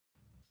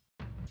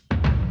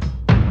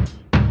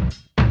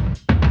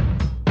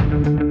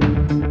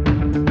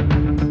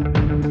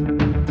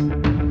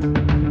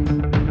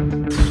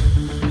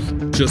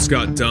just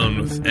got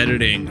done with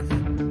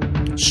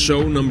editing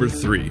show number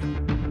 3.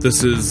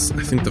 This is,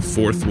 I think, the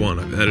 4th one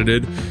I've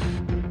edited.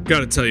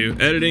 Gotta tell you,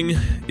 editing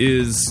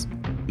is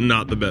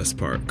not the best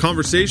part.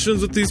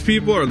 Conversations with these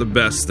people are the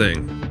best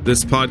thing.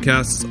 This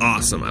podcast is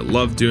awesome. I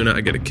love doing it. I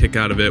get a kick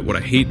out of it. What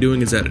I hate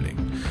doing is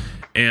editing.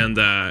 And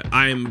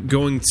I am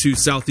going to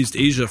Southeast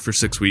Asia for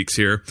 6 weeks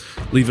here,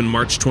 leaving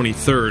March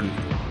 23rd.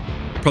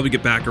 Probably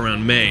get back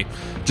around May.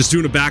 Just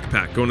doing a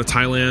backpack, going to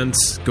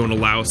Thailand, going to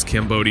Laos,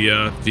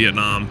 Cambodia,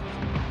 Vietnam.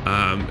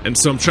 And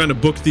so I'm trying to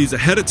book these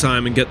ahead of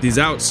time and get these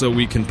out so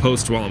we can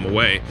post while I'm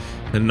away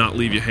and not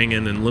leave you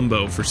hanging in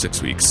limbo for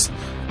 6 weeks.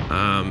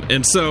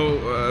 And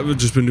so I've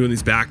just been doing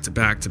these back to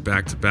back to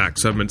back to back.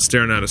 So I've been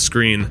staring at a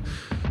screen.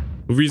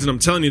 The reason I'm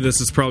telling you this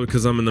is probably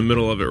because I'm in the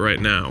middle of it right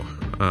now.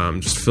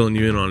 Just filling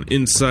you in on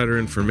insider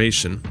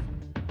information.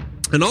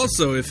 And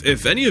also,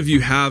 if any of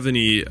you have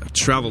any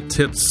travel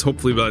tips,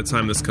 hopefully by the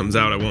time this comes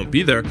out I won't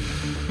be there,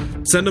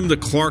 send them to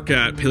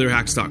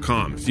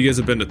clark@paleohacks.com. If you guys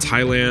have been to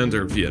Thailand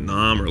or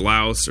Vietnam or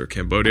Laos or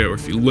Cambodia, or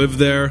if you live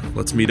there,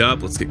 let's meet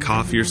up, let's get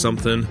coffee or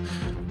something.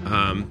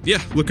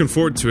 Looking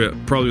forward to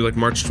it. Probably like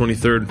March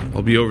 23rd,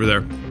 I'll be over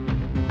there.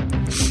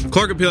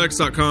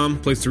 clark@paleohacks.com,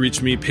 place to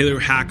reach me,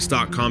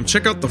 paleohacks.com.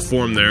 Check out the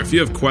form there. If you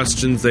have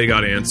questions, they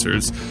got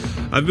answers.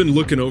 I've been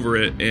looking over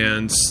it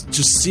and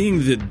just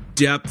seeing the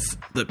depth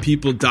that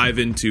people dive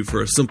into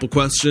for a simple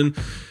question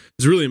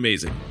is really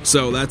amazing.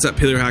 So that's at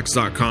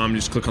paleohacks.com. You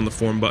just click on the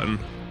form button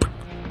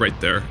right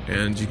there,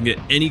 and you can get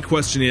any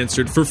question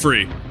answered for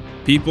free.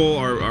 People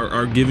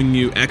are giving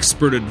you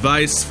expert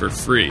advice for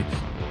free.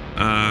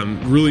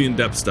 Really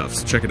in-depth stuff,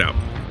 so check it out.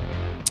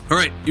 All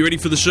right, you ready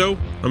for the show?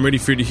 I'm ready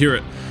for you to hear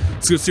it.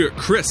 Let's go see what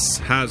Chris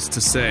has to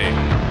say.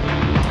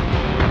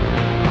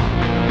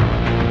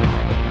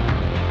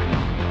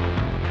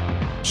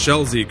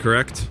 Shelzy,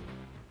 correct?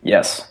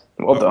 Yes.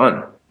 Well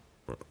done.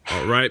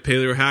 All right,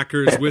 Paleo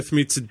Hackers. With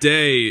me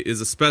today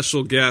is a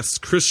special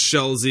guest, Chris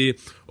Shelzy,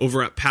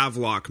 over at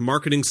Pavlok,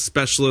 marketing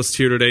specialist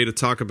here today to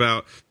talk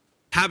about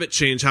habit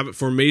change, habit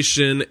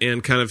formation,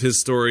 and kind of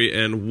his story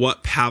and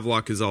what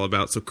Pavlok is all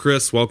about. So,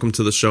 Chris, welcome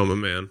to the show, my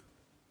man.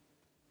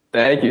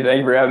 Thank you. Thank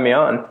you for having me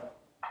on.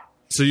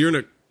 So you're in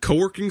a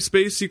co-working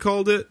space, you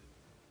called it?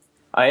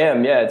 I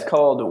am, yeah. It's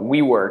called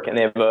WeWork, and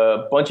they have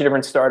a bunch of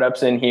different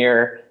startups in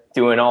here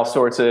doing all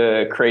sorts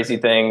of crazy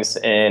things,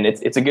 and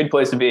it's a good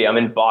place to be. I'm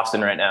in Boston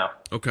right now.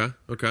 Okay.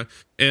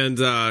 And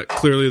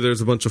clearly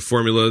there's a bunch of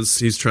formulas.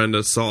 He's trying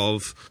to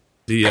solve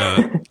the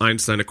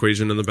Einstein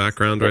equation in the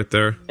background right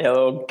there. Yeah, a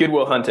little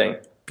Goodwill Hunting.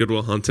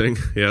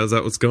 Yeah, is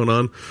that what's going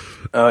on?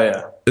 Oh,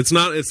 yeah. It's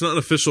not an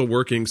official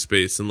working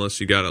space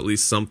unless you got at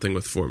least something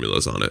with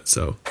formulas on it,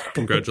 so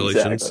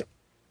congratulations.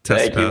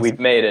 Exactly. Thank you. We've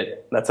made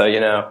it. That's how you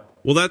know.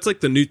 Well, that's like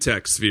the new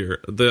tech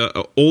sphere.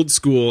 The old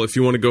school, if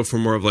you want to go for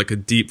more of like a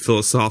deep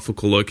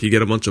philosophical look, you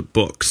get a bunch of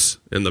books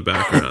in the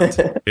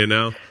background, you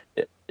know?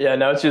 Yeah,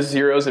 now it's just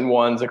zeros and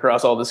ones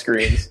across all the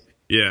screens.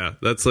 Yeah,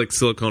 that's like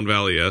Silicon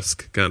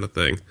Valley-esque kind of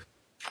thing.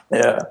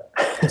 Yeah.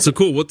 So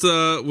cool. What's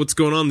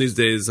going on these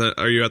days?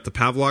 Are you at the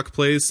Pavlok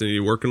place and are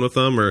you working with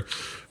them or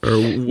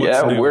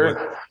what's new?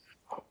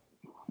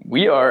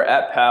 We are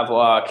at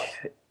Pavlok,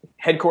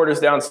 headquarters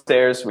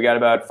downstairs. We got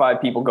about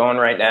 5 people going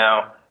right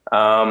now.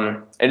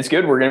 And it's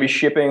good. We're going to be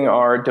shipping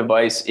our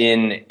device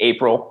in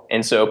April.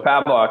 And so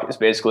Pavlok is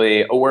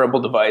basically a wearable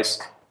device,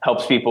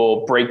 helps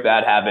people break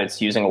bad habits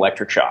using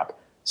electric shock.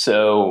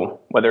 So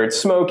whether it's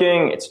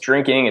smoking, it's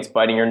drinking, it's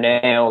biting your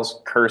nails,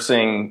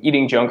 cursing,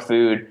 eating junk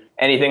food,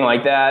 anything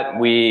like that,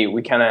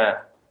 we kind of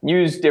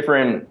use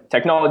different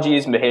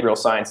technologies and behavioral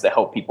science to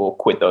help people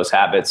quit those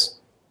habits.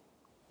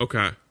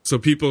 Okay. So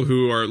people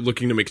who are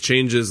looking to make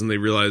changes and they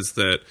realize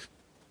that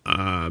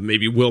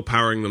maybe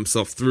willpowering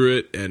themselves through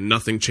it and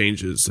nothing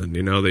changes, and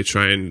they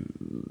try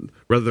and,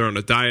 whether they're on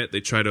a diet, they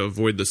try to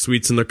avoid the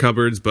sweets in their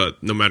cupboards,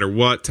 but no matter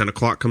what, 10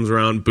 o'clock comes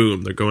around,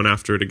 boom, they're going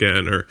after it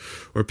again.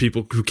 Or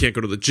people who can't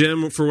go to the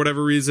gym for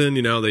whatever reason,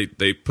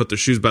 they put their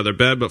shoes by their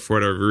bed, but for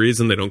whatever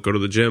reason they don't go to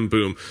the gym,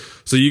 boom.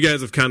 So you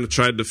guys have kind of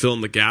tried to fill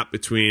in the gap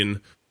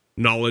between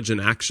knowledge and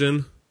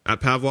action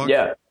at Pavlok?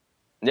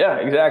 Yeah,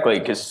 exactly.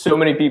 Because so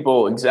many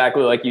people,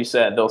 exactly like you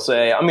said, they'll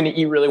say, I'm going to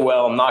eat really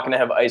well. I'm not going to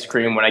have ice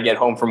cream when I get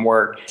home from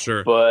work.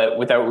 Sure. But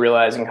without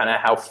realizing kind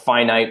of how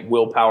finite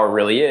willpower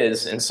really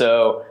is. And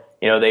so,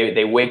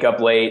 they wake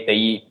up late, they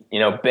eat,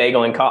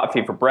 bagel and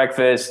coffee for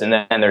breakfast, and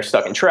then they're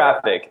stuck in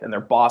traffic, and their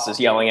boss is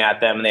yelling at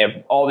them, and they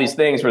have all these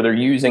things where they're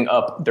using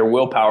up their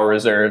willpower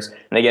reserves, and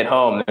they get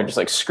home, and they're just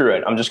like, screw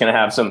it. I'm just going to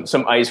have some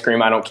ice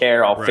cream. I don't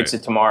care. I'll fix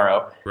it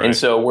tomorrow. Right. And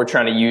so we're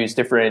trying to use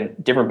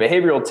different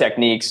behavioral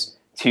techniques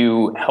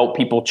to help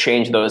people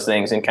change those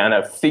things and kind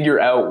of figure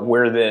out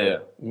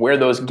where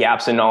those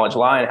gaps in knowledge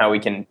lie and how we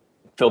can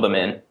fill them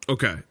in.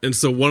 Okay. And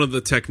so one of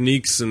the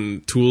techniques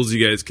and tools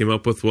you guys came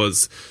up with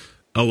was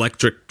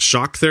electric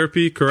shock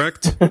therapy,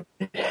 correct?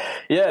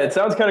 Yeah, it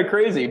sounds kind of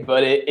crazy,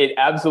 but it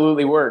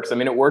absolutely works. I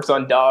mean, it works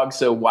on dogs,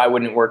 so why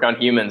wouldn't it work on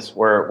humans?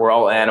 We're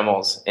all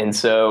animals. And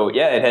so,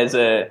 yeah,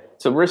 it's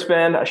So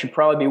wristband, I should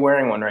probably be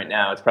wearing one right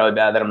now. It's probably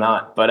bad that I'm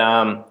not. But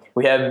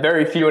we have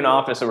very few in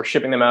office, so we're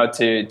shipping them out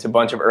to a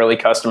bunch of early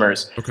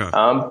customers. Okay.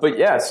 But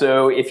yeah,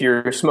 so if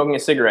you're smoking a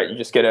cigarette, you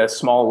just get a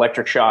small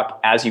electric shock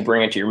as you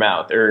bring it to your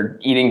mouth. Or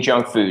eating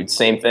junk food,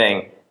 same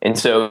thing. And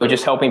so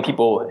just helping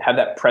people have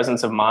that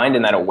presence of mind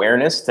and that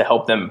awareness to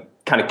help them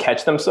kind of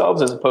catch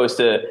themselves, as opposed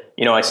to,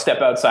 I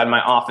step outside my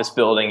office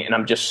building and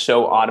I'm just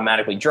so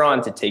automatically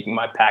drawn to taking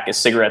my pack of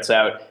cigarettes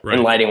out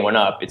and lighting one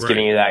up. It's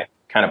giving you that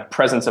kind of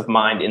presence of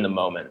mind in the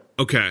moment.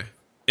 Okay.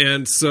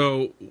 And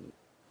so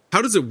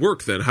how does it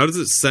work then? How does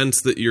it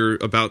sense that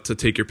you're about to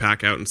take your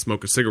pack out and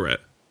smoke a cigarette?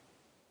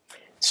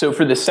 So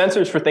for the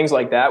sensors for things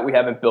like that, we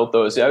haven't built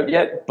those out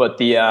yet, but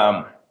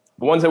the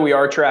ones that we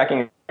are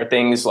tracking are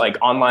things like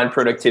online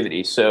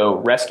productivity. So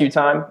Rescue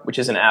Time, which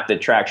is an app that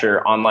tracks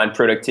your online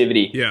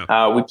productivity.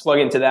 Yeah. We plug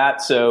into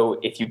that. So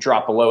if you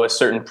drop below a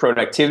certain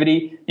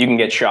productivity, you can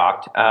get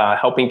shocked,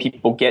 helping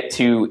people get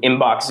to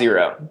inbox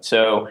zero.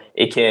 So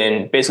it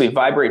can basically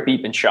vibrate,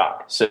 beep, and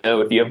shock. So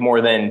if you have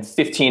more than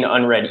 15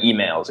 unread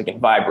emails, it can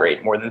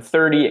vibrate. More than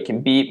 30, it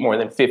can beep. More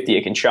than 50,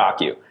 it can shock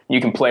you.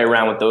 You can play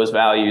around with those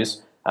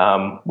values.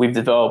 We've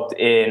developed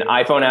an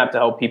iPhone app to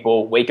help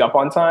people wake up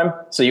on time.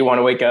 So you want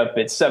to wake up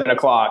at 7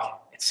 o'clock,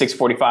 at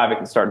 6:45, it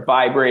can start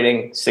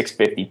vibrating,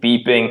 6:50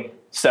 beeping,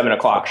 7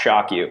 o'clock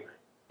shock you.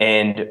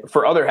 And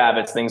for other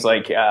habits, things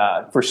like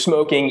for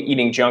smoking,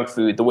 eating junk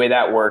food, the way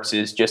that works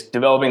is just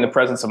developing the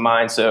presence of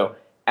mind. So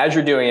as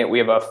you're doing it, we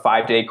have a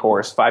 5-day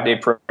course, 5-day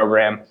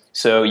program.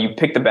 So you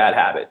pick the bad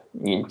habit.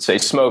 You say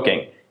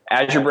smoking.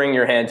 As you're bringing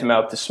your hand to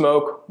mouth to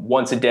smoke,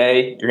 once a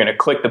day, you're going to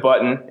click the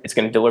button. It's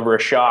going to deliver a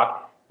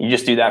shock. You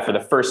just do that for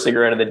the first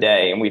cigarette of the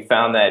day. And we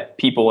found that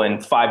people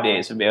in 5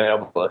 days have been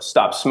able to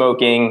stop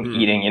smoking,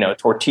 eating,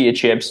 tortilla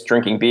chips,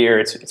 drinking beer.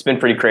 It's been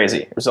pretty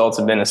crazy. Results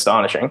have been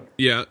astonishing.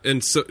 Yeah.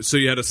 And so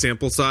you had a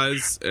sample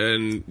size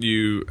and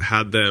you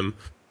had them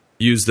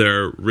use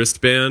their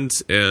wristband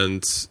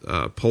and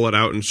pull it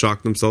out and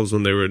shock themselves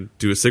when they would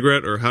do a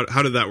cigarette? Or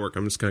how did that work?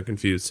 I'm just kind of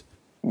confused.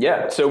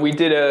 Yeah. So we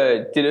did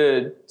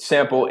a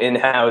sample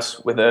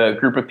in-house with a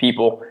group of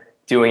people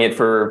doing it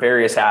for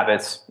various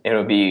habits. And it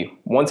would be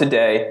once a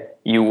day.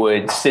 You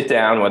would sit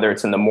down, whether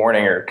it's in the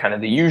morning or kind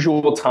of the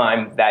usual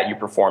time that you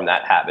perform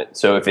that habit.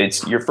 So if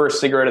it's your first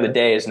cigarette of the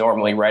day is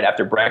normally right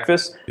after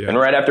breakfast, and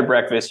right after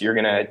breakfast, you're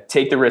going to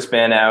take the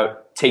wristband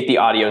out, take the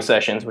audio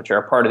sessions, which are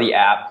a part of the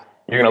app.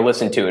 You're going to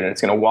listen to it and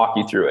it's going to walk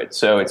you through it.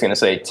 So it's going to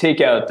say,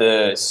 take out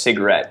the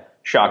cigarette,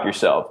 shock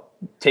yourself.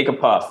 Take a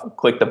puff,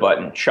 click the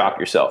button, shock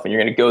yourself. And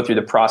you're going to go through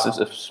the process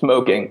of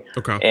smoking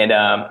and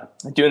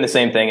doing the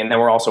same thing. And then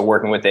we're also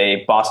working with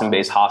a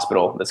Boston-based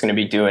hospital that's going to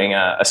be doing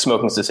a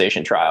smoking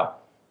cessation trial.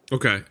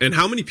 Okay. And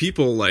how many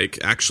people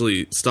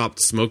actually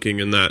stopped smoking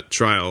in that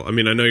trial? I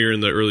mean, I know you're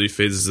in the early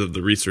phases of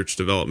the research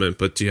development,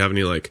 but do you have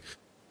any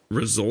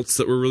results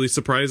that were really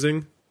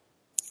surprising?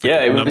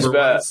 Yeah, it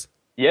was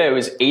it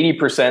was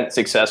 80%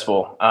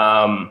 successful,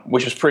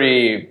 which was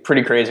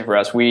pretty crazy for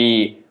us.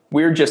 We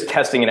were just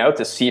testing it out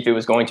to see if it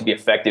was going to be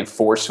effective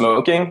for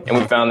smoking. And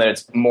we found that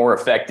it's more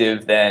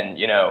effective than,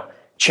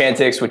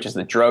 Chantix, which is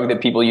the drug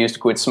that people use to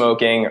quit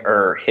smoking,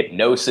 or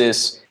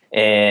hypnosis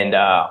and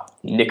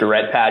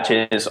Nicorette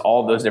patches.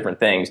 All those different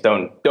things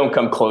don't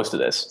come close to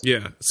this.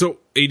 Yeah. So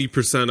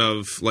 80%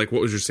 of what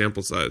was your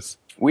sample size?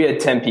 We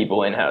had 10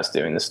 people in-house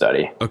doing the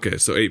study. Okay.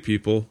 So 8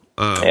 people.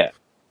 Yeah.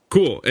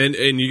 Cool. And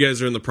you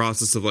guys are in the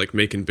process of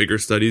making bigger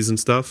studies and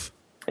stuff?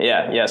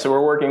 Yeah. So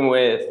we're working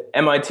with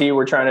MIT.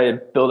 We're trying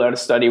to build out a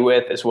study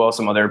with, as well as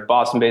some other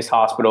Boston-based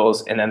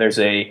hospitals. And then there's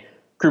a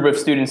group of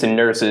students and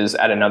nurses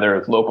at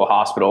another local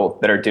hospital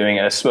that are doing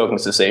a smoking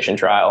cessation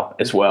trial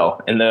as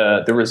well. And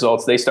the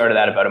results, they started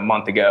that about a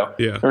month ago.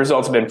 Yeah. The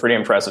results have been pretty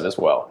impressive as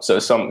well. So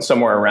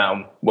somewhere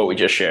around what we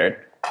just shared.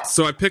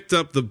 So I picked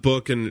up the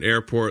book in an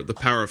airport, The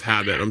Power of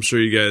Habit. I'm sure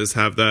you guys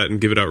have that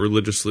and give it out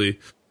religiously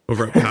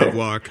over at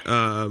Pavlok.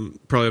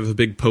 Probably have a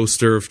big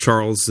poster of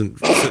Charles and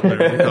sitting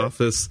there in the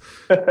office.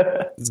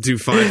 Do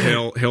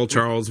 5 hail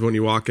Charles when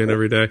you walk in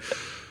every day.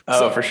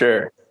 Oh, for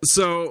sure.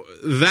 So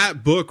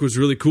that book was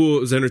really cool.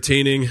 It was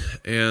entertaining,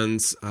 and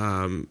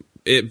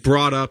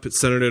it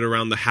centered it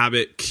around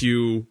the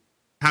cue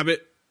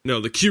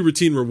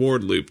routine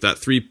reward loop, that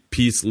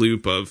 3-piece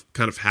loop of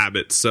kind of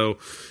habits. So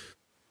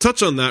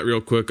touch on that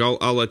real quick.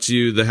 I'll let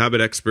you, the habit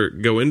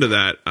expert, go into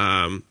that.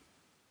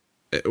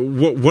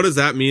 What does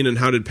that mean, and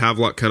how did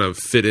Pavlok kind of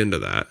fit into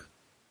that?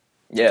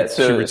 Yeah,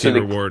 so routine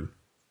reward.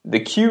 The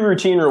cue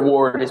routine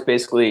reward is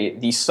basically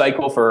the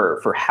cycle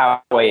for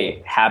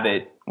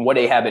what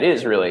a habit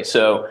is really.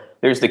 So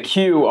there's the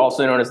cue,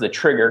 also known as the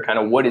trigger, kind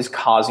of what is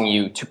causing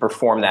you to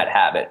perform that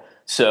habit.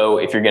 So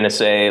if you're going to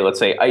say, let's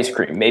say ice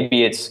cream,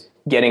 maybe it's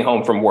getting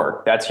home from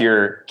work. That's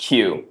your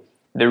cue.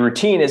 The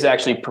routine is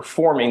actually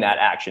performing that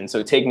action.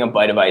 So taking a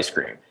bite of ice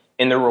cream.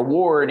 And the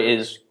reward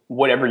is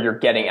whatever you're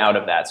getting out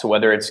of that. So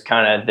whether it's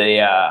kind of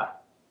the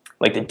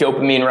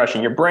dopamine rush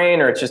in your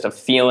brain, or it's just a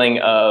feeling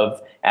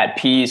of at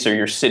peace, or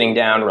you're sitting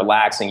down,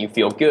 relaxing, you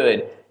feel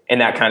good, and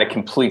that kind of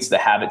completes the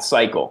habit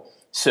cycle.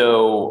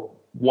 So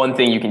one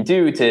thing you can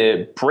do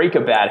to break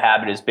a bad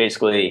habit is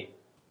basically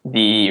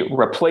the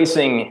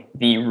replacing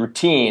the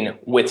routine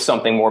with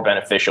something more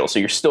beneficial. So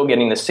you're still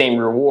getting the same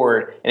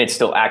reward and it's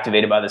still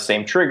activated by the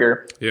same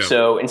trigger. Yeah.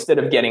 So instead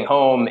of getting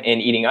home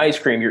and eating ice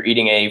cream, you're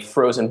eating a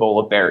frozen bowl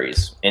of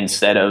berries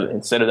instead of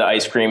the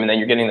ice cream. And then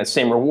you're getting the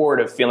same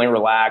reward of feeling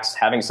relaxed,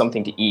 having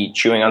something to eat,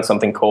 chewing on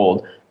something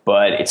cold,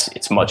 but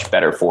it's much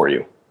better for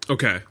you.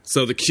 Okay.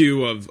 So the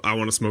cue of I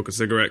want to smoke a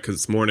cigarette because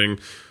it's morning,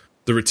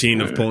 the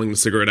routine of pulling the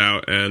cigarette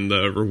out, and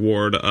the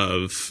reward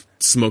of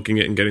smoking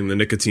it and getting the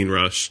nicotine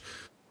rush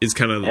is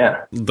kind of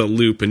the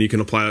loop, and you can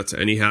apply that to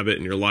any habit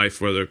in your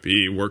life, whether it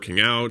be working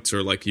out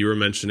or, like you were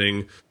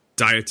mentioning,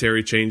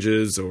 dietary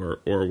changes or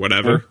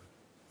whatever.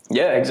 Mm-hmm.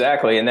 Yeah,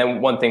 exactly. And then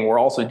one thing we're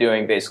also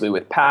doing basically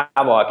with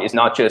Pavlok is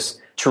not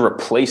just to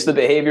replace the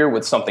behavior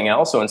with something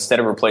else. So instead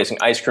of replacing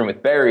ice cream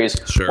with berries,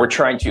 we're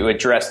trying to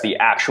address the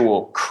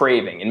actual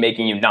craving and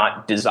making you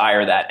not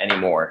desire that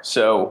anymore.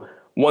 So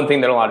one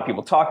thing that a lot of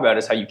people talk about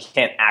is how you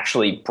can't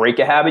actually break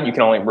a habit. You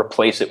can only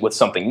replace it with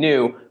something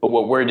new. But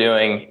what we're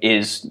doing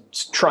is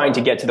trying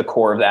to get to the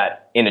core of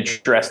that and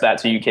address that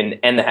so you can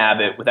end the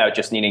habit without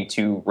just needing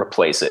to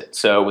replace it.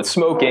 So with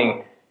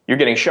smoking, you're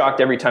getting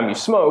shocked every time you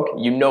smoke.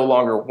 You no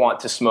longer want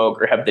to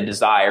smoke or have the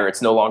desire.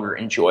 It's no longer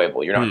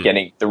enjoyable. You're not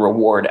getting the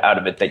reward out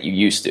of it that you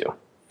used to.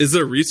 Is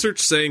there research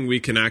saying we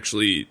can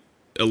actually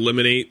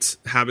eliminate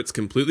habits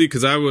completely?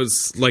 Because I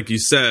was, like you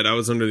said, I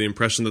was under the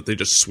impression that they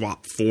just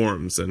swap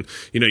forms, and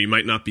you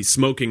might not be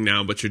smoking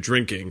now, but you're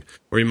drinking,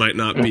 or you might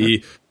not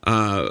be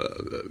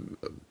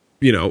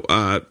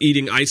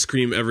eating ice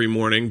cream every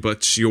morning,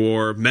 but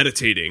you're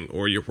meditating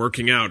or you're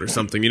working out or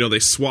something. They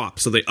swap,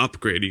 so they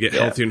upgrade. You get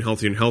healthier and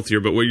healthier and healthier.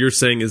 But what you're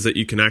saying is that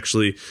you can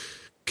actually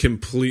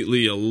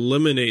completely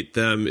eliminate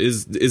them.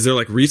 Is there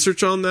like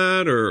research on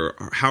that, or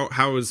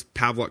how is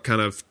Pavlok kind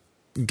of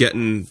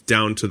getting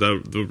down to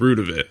the root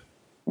of it?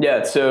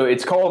 Yeah, so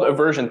it's called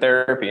aversion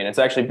therapy, and it's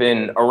actually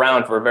been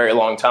around for a very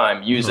long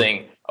time,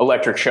 using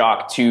electric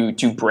shock to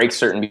break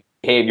certain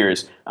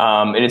behaviors.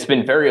 And it's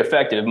been very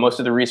effective. Most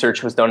of the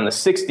research was done in the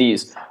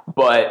 60s,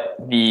 but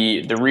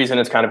the reason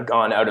it's kind of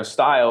gone out of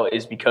style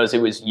is because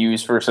it was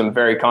used for some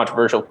very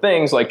controversial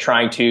things, like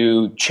trying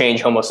to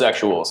change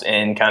homosexuals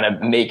and kind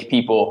of make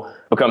people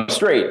become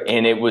straight.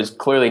 And it was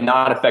clearly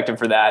not effective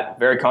for that.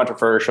 Very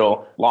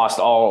controversial, lost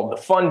all the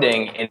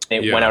funding, and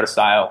it went out of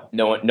style.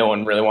 No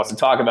one really wants to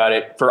talk about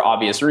it for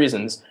obvious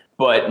reasons,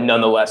 but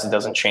nonetheless, it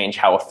doesn't change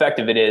how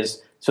effective it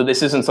is. So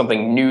this isn't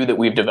something new that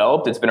we've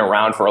developed. It's been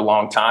around for a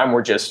long time.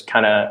 We're just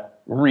kind of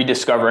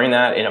rediscovering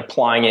that and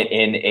applying it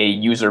in a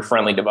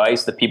user-friendly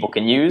device that people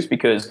can use,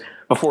 because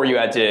before you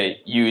had to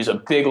use a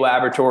big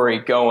laboratory,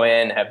 go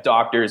in, have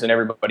doctors and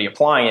everybody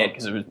applying it,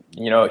 because it was,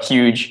 a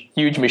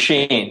huge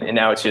machine, and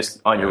now it's just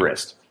on your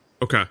wrist.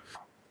 Okay.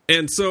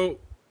 And so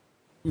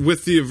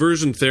with the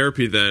aversion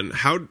therapy then,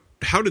 how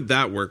did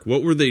that work?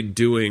 What were they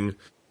doing?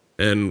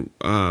 And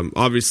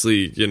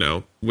obviously,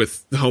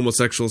 with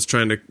homosexuals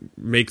trying to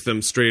make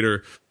them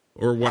straighter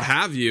or what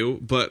have you,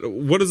 but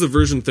what does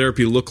aversion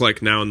therapy look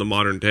like now in the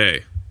modern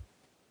day?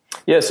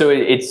 Yeah, so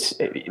it's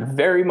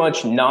very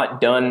much not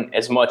done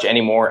as much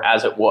anymore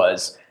as it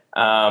was.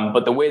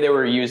 But the way they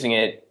were using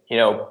it,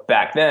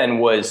 back then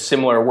was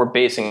similar. We're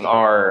basing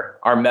our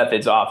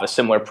methods off a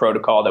similar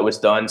protocol that was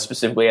done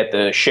specifically at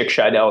the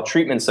Shel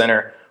Treatment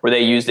Center, where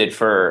they used it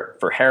for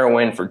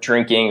heroin, for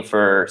drinking,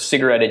 for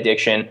cigarette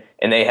addiction.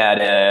 And they had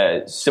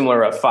a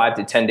similar 5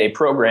 to 10 day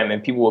program,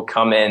 and people would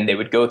come in, they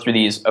would go through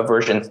these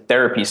aversion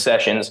therapy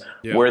sessions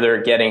where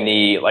they're getting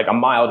a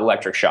mild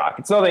electric shock.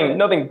 It's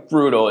nothing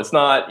brutal. It's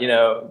not,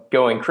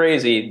 going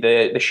crazy.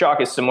 The shock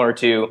is similar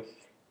to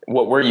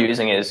what we're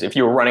using is if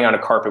you were running on a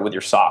carpet with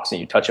your socks and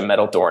you touch a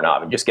metal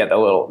doorknob and just get that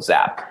little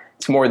zap.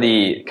 It's more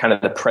the kind of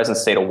the present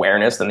state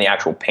awareness than the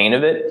actual pain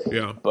of it.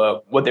 Yeah.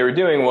 But what they were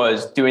doing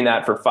was doing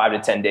that for 5 to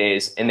 10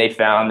 days, and they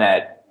found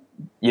that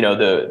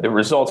the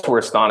results were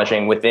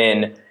astonishing.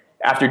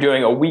 After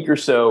doing a week or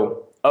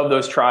so of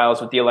those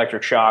trials with the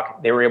electric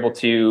shock, they were able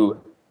to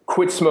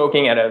quit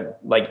smoking at a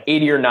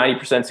 80 or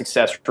 90%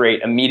 success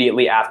rate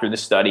immediately after the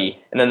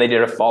study. And then they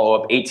did a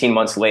follow-up 18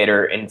 months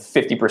later, and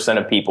 50%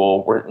 of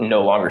people were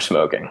no longer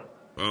smoking.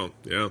 Oh,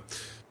 yeah.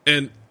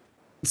 And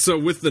so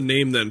with the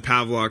name then,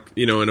 Pavlok,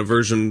 in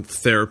aversion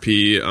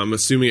therapy, I'm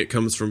assuming it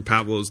comes from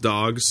Pavlov's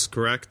dogs,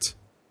 correct?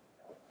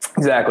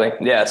 Exactly.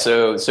 Yeah.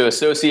 So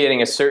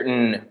associating a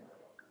certain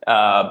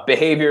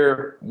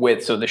behavior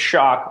with the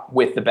shock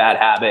with the bad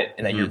habit,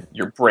 and then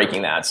you're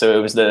breaking that. So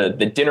it was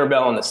the dinner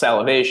bell and the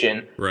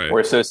salivation. Right.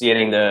 We're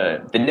associating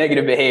the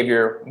negative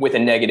behavior with a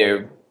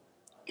negative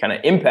kind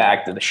of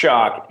impact of the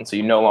shock, and so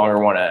you no longer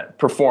want to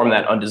perform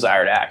that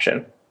undesired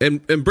action.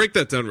 And break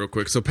that down real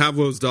quick. So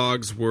Pavlov's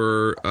dogs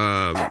were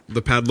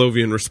the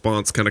Pavlovian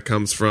response kind of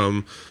comes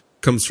from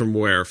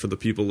where, for the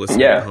people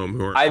listening at home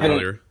who aren't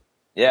familiar?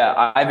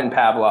 Yeah, Ivan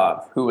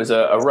Pavlov, who was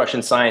a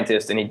Russian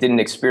scientist, and he did an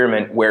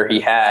experiment where he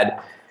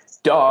had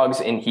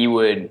dogs and he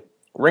would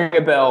ring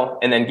a bell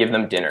and then give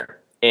them dinner.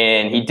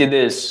 And he did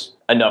this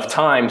enough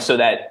times so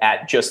that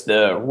at just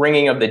the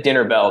ringing of the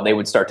dinner bell, they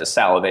would start to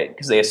salivate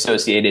because they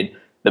associated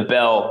the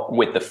bell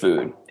with the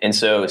food. And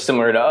so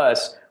similar to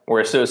us,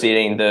 we're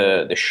associating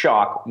the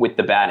shock with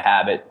the bad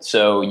habit.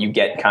 So you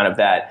get kind of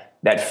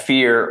that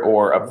fear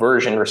or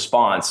aversion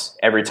response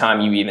every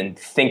time you even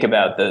think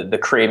about the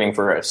craving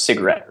for a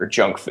cigarette or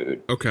junk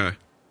food.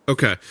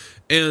 Okay.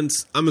 And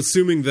I'm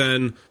assuming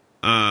then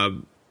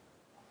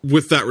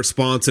with that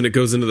response, and it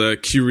goes into the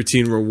cue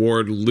routine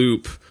reward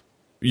loop,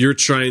 you're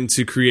trying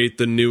to create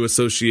the new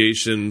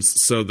associations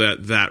so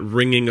that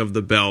ringing of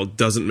the bell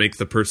doesn't make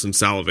the person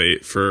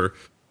salivate, for,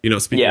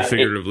 speaking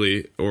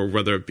figuratively, or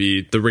whether it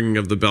be the ringing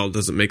of the bell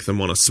doesn't make them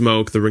want to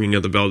smoke, the ringing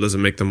of the bell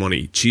doesn't make them want to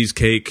eat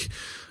cheesecake.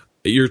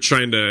 You're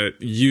trying to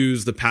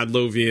use the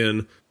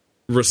Pavlovian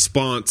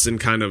response and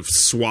kind of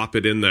swap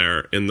it in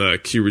there in the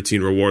cue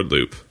routine reward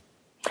loop.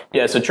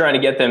 Yeah, so trying to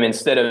get them,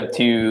 instead of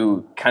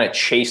to kind of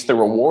chase the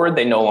reward,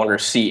 they no longer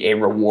see a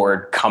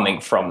reward coming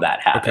from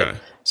that habit. Okay.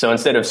 So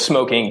instead of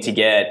smoking to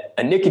get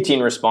a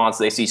nicotine response,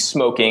 they see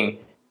smoking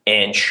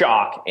and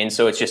shock. And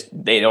so it's just,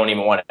 they don't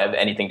even want to have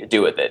anything to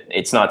do with it.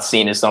 It's not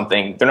seen as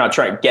something, they're not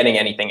getting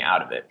anything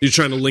out of it. You're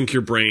trying to link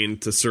your brain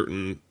to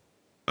certain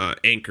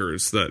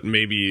anchors that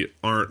maybe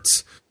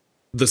aren't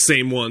the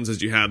same ones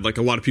as you had. Like,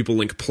 a lot of people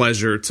link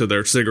pleasure to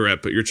their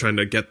cigarette, but you're trying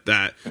to get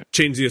that,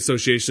 change the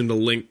association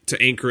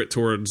to anchor it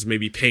towards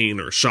maybe pain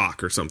or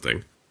shock or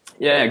something.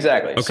 Yeah,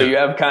 exactly. Okay. So you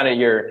have kind of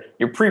your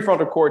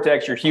prefrontal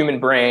cortex, your human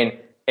brain,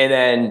 and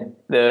then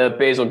the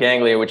basal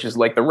ganglia, which is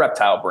like the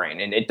reptile brain.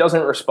 And it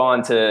doesn't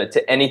respond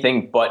to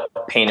anything but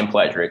pain and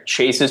pleasure. It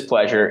chases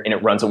pleasure and it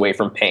runs away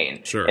from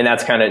pain. Sure. And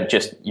that's kind of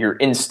just your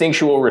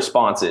instinctual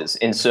responses.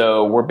 And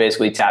so we're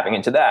basically tapping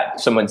into that.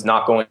 Someone's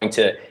not going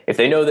to, if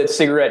they know that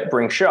cigarette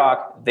brings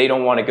shock, they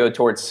don't want to go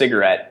towards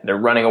cigarette. They're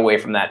running away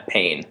from that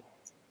pain.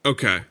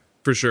 Okay,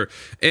 for sure.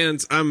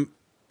 And I'm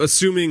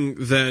assuming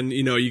then,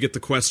 you get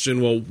the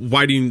question, well,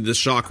 why do you need the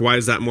shock? Why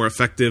is that more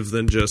effective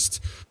than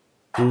just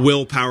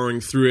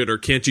willpowering through it? Or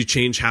can't you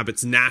change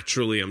habits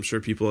naturally? I'm sure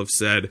people have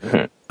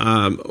said.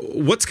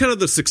 What's kind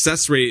of the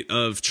success rate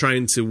of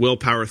trying to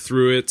willpower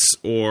through it,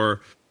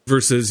 or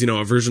versus,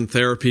 aversion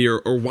therapy, or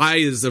why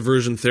is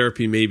aversion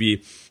therapy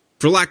maybe,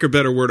 for lack of a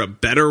better word, a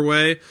better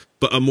way,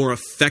 but a more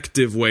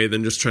effective way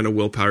than just trying to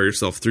willpower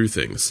yourself through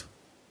things?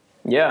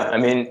 Yeah, I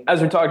mean, as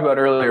we talked about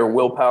earlier,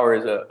 willpower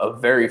is a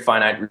very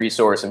finite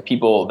resource, and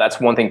that's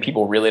one thing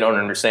people really don't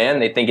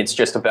understand. They think it's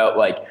just about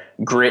like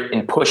grit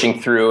and pushing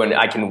through, and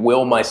I can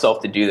will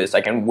myself to do this.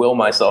 I can will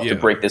myself to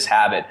break this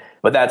habit.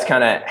 But that's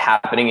kind of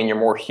happening in your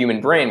more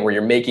human brain, where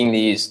you're making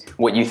these,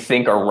 what you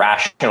think are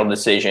rational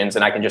decisions,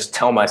 and I can just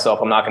tell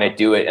myself I'm not going to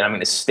do it and I'm going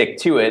to stick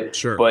to it.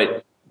 Sure.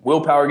 But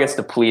willpower gets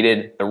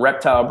depleted. The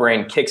reptile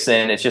brain kicks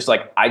in. It's just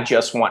like, I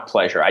just want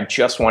pleasure. I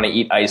just want to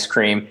eat ice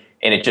cream.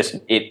 And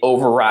it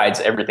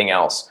overrides everything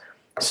else.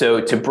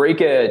 So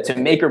to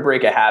make or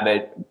break a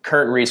habit,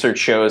 current research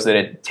shows that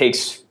it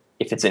takes,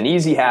 if it's an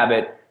easy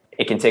habit,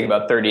 it can take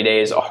about 30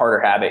 days. A harder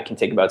habit can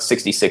take about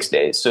 66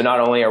 days. So not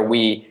only are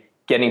we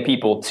getting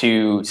people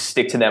to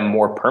stick to them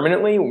more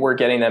permanently, we're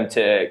getting them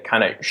to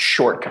kind of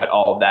shortcut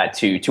all of that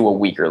to a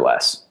week or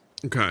less.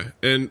 Okay.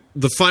 And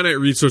the finite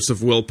resource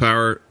of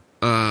willpower,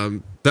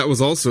 that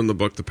was also in the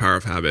book, The Power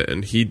of Habit.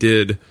 And he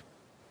did,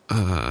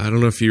 I don't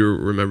know if you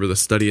remember the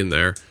study in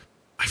there.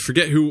 I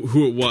forget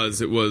who it was.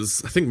 It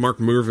was, I think Mark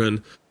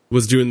Mervyn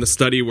was doing the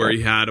study where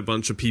he had a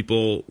bunch of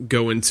people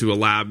go into a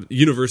lab,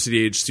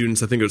 university-age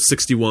students, I think it was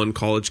 61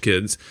 college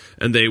kids,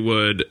 and they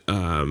would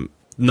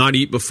not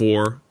eat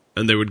before,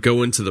 and they would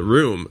go into the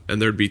room,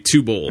 and there'd be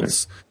two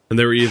bowls, and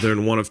they were either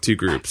in one of two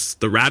groups,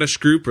 the radish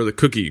group or the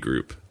cookie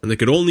group, and they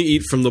could only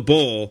eat from the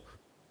bowl,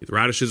 either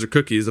radishes or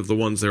cookies, of the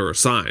ones they were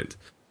assigned.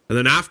 And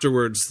then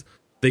afterwards,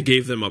 they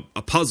gave them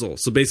a puzzle.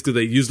 So basically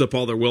they used up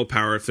all their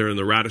willpower if they're in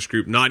the radish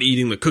group, not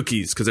eating the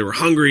cookies because they were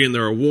hungry and they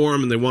were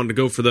warm and they wanted to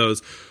go for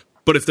those.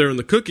 But if they're in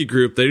the cookie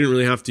group, they didn't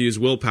really have to use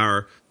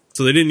willpower.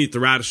 So they didn't eat the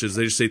radishes.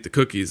 They just ate the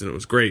cookies, and it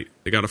was great.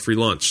 They got a free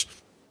lunch.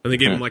 And they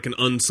gave them like an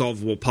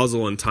unsolvable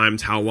puzzle and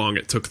timed how long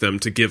it took them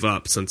to give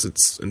up, since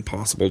it's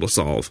impossible to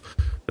solve.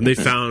 And they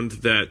found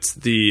that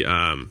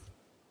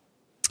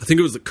I think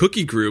it was the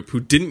cookie group who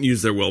didn't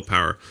use their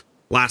willpower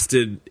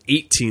lasted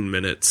 18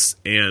 minutes,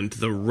 and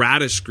the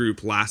radish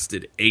group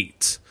lasted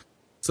 8.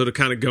 So to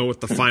kind of go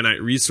with the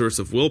finite resource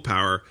of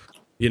willpower,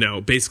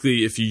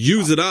 basically if you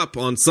use it up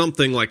on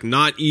something like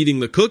not eating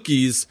the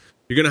cookies,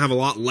 you're going to have a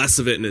lot less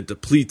of it and it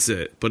depletes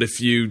it. But if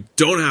you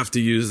don't have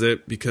to use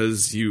it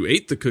because you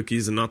ate the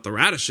cookies and not the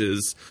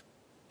radishes,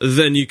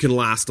 then you can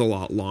last a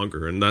lot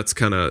longer. And that's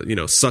kind of,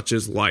 such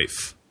is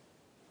life.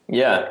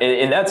 Yeah,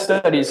 and that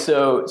study is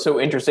so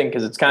interesting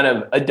because it's kind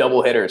of a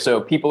double hitter.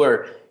 So people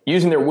are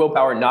using their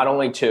willpower not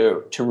only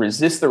to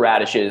resist the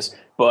radishes,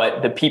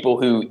 but the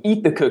people who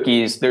eat the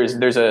cookies,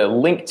 there's a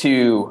link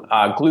to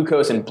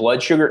glucose and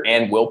blood sugar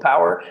and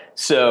willpower.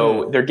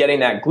 So they're getting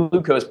that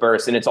glucose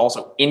burst, and it's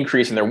also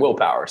increasing their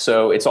willpower.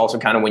 So it's also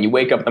kind of when you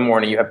wake up in the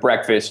morning, you have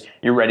breakfast,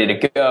 you're ready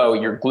to go,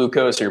 your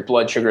glucose or your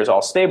blood sugar is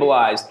all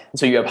stabilized, and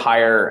so you have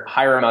higher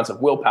amounts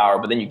of willpower.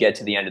 But then you get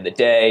to the end of the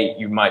day,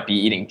 you might be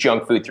eating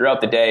junk food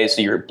throughout the day,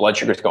 so your blood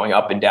sugar is going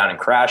up and down and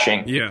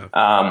crashing.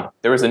 Yeah.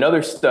 There was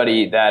another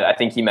study that I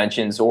think he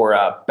mentions, or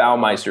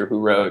Baumeister, who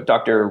wrote,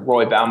 Dr.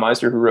 Roy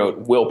Baumeister, who wrote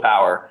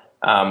Willpower,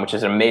 which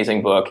is an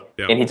amazing book.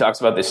 Yeah. And he talks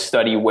about this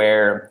study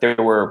where there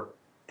were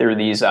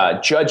these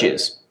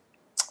judges,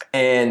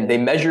 and they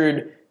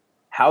measured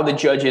how the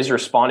judges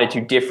responded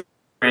to different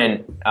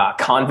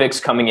convicts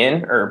coming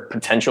in, or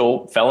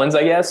potential felons,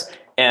 I guess,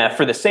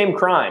 for the same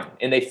crime.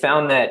 And they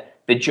found that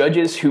the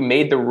judges who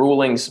made the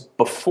rulings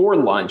before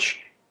lunch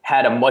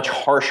had a much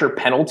harsher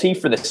penalty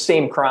for the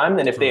same crime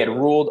than if they had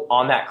ruled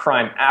on that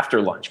crime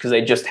after lunch, because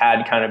they just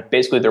had kind of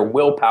basically their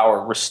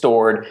willpower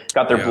restored,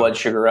 got their blood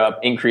sugar up,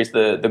 increased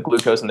the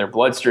glucose in their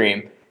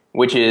bloodstream,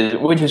 which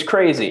is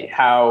crazy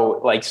how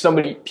like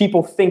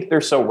people think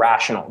they're so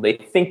rational. They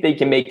think they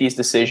can make these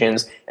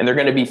decisions and they're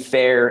going to be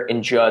fair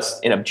and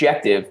just and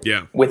objective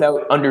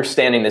without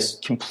understanding this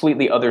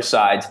completely other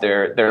side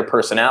to their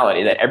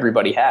personality that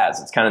everybody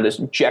has. It's kind of this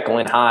Jekyll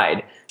and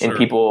Hyde, and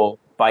people,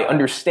 by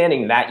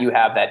understanding that you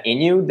have that in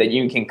you, that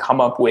you can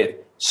come up with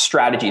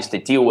strategies to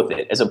deal with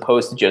it, as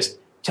opposed to just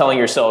telling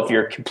yourself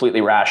you're completely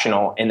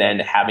rational and then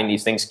having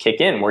these things kick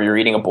in where you're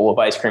eating a bowl of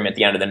ice cream at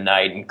the end of the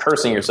night and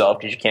cursing yourself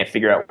because you can't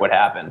figure out what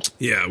happened.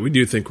 Yeah, we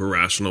do think we're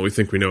rational. We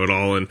think we know it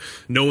all, and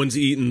no one's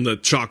eating the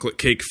chocolate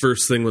cake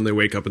first thing when they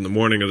wake up in the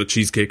morning, or the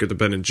cheesecake or the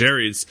Ben &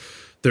 Jerry's.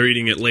 They're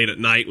eating it late at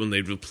night when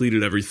they've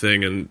depleted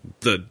everything, and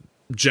the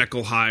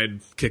Jekyll Hyde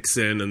kicks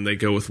in and they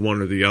go with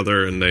one or the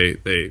other, and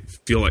they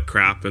feel like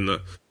crap, and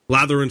the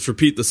lather, rinse,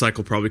 repeat, the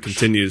cycle probably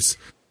continues.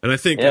 And I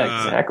think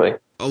exactly.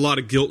 A lot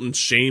of guilt and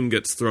shame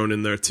gets thrown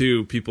in there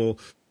too. People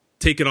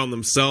take it on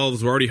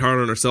themselves. We're already hard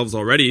on ourselves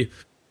already.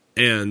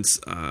 And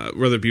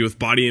whether it be with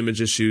body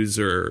image issues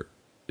or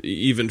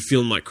even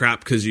feeling like crap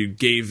because you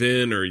gave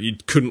in or you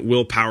couldn't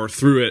willpower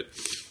through it,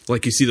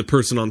 like you see the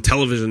person on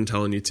television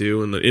telling you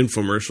to in the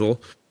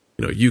infomercial,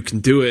 you can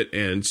do it.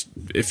 And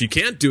if you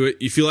can't do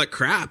it, you feel like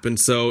crap. And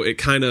so it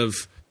kind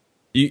of,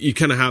 you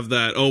kind of have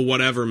that, oh,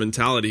 whatever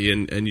mentality,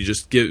 and you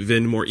just give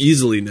in more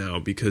easily now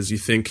because you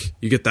think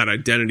you get that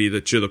identity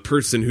that you're the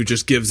person who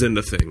just gives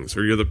into things,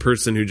 or you're the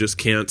person who just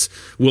can't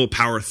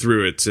willpower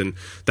through it. And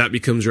that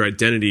becomes your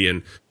identity,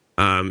 and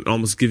it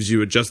almost gives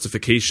you a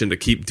justification to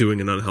keep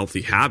doing an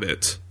unhealthy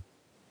habit.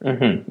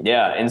 Mm-hmm.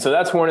 Yeah. And so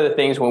that's one of the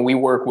things when we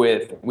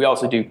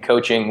also do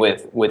coaching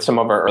with some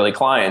of our early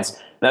clients.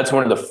 That's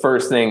one of the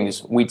first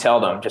things we tell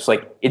them, just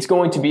like, it's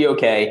going to be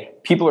okay.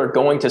 People are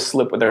going to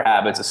slip with their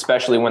habits,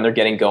 especially when they're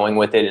getting going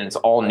with it and it's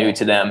all new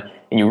to them.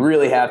 And you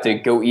really have to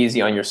go easy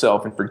on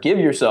yourself and forgive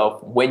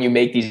yourself when you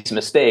make these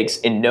mistakes,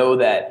 and know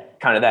that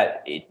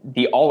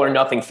the all or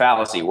nothing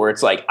fallacy, where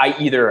it's like, I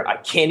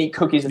can't eat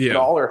cookies at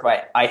all, or if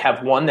I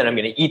have one, then I'm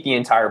going to eat the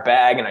entire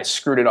bag and I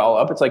screwed it all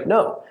up. It's like,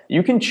 no,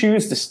 you can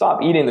choose to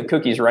stop eating the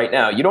cookies right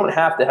now. You don't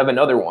have to have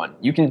another one.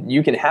 You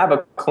can have a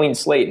clean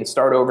slate and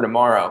start over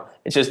tomorrow.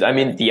 It's just,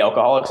 the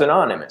Alcoholics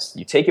Anonymous.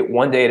 You take it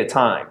one day at a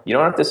time. You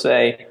don't have to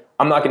say,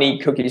 I'm not going to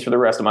eat cookies for the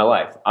rest of my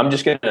life. I'm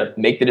just going to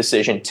make the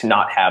decision to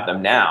not have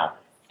them now.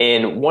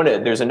 And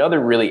there's another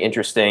really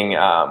interesting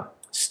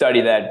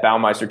study that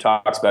Baumeister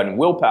talks about in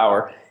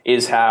Willpower,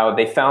 is how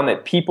they found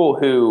that people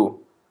who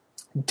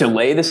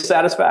delay the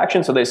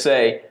satisfaction, so they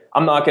say,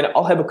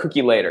 I'll have a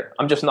cookie later.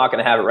 I'm just not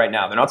going to have it right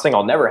now. They're not saying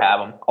I'll never have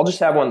them. I'll just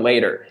have one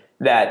later.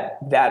 That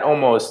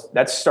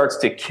starts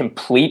to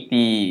complete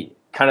the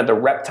kind of the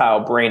reptile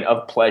brain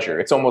of pleasure.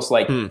 It's almost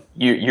like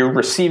you're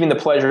receiving the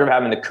pleasure of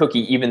having the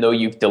cookie, even though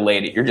you've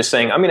delayed it. You're just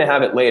saying, I'm going to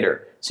have it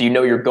later. So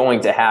you're going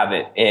to have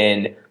it.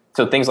 And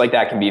so things like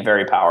that can be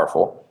very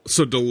powerful.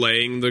 So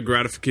delaying the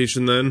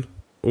gratification then?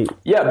 Ooh.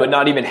 Yeah, but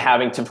not even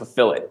having to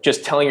fulfill it.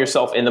 Just telling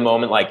yourself in the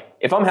moment, like,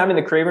 if I'm having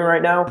the craving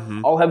right now,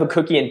 I'll have a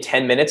cookie in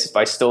 10 minutes if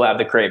I still have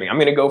the craving. I'm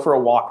going to go for a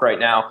walk right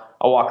now.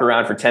 I'll walk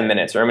around for 10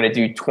 minutes, or I'm going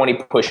to do 20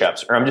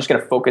 push-ups, or I'm just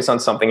going to focus on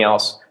something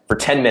else for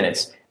 10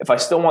 minutes. If I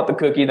still want the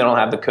cookie, then I'll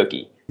have the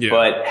cookie. Yeah.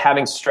 But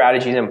having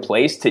strategies in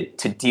place to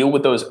deal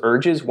with those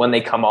urges when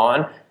they come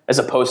on, as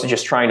opposed to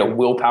just trying to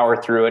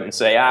willpower through it and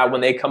say,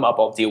 when they come up,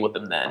 I'll deal with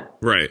them then.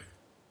 Right.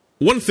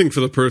 One thing for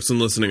the person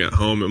listening at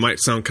home, it might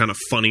sound kind of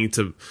funny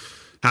to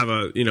have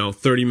a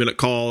 30-minute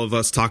call of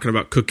us talking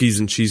about cookies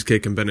and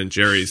cheesecake and Ben &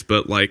 Jerry's,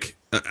 but like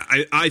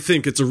I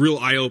think it's a real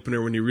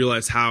eye-opener when you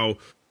realize how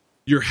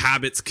your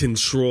habits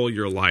control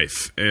your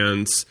life.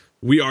 And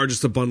we are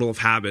just a bundle of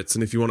habits,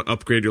 and if you want to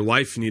upgrade your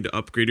life, you need to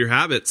upgrade your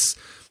habits.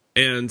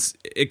 And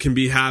it can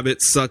be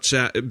habits such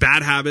as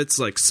bad habits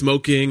like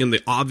smoking and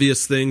the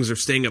obvious things, or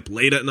staying up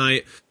late at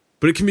night.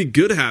 But it can be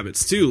good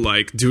habits too,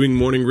 like doing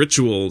morning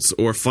rituals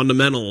or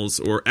fundamentals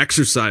or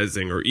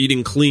exercising or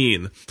eating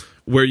clean,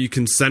 where you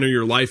can center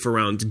your life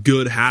around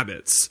good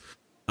habits.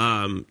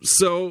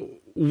 So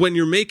when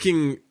you're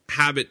making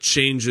habit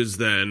changes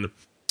then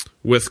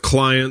with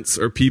clients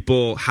or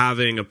people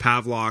having a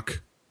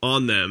Pavlok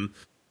on them,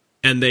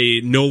 and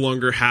they no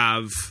longer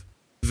have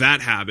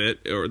that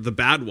habit or the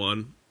bad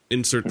one,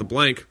 insert the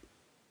blank,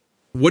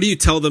 what do you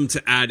tell them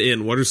to add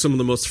in? What are some of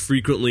the most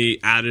frequently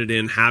added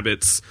in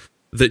habits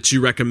that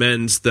you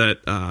recommend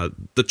that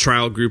the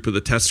trial group or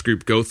the test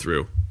group go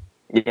through?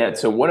 Yeah,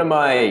 so one of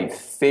my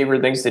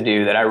favorite things to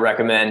do that I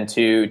recommend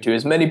to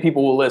as many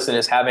people who listen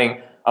is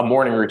having a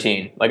morning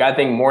routine. Like, I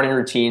think morning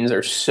routines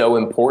are so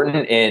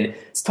important, and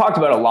it's talked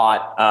about a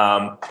lot.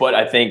 But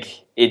I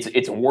think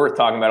it's worth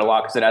talking about a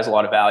lot because it has a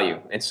lot of value.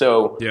 And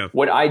so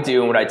what I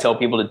do and what I tell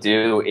people to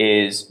do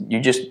is you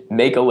just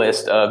make a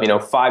list of,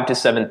 5 to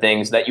 7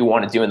 things that you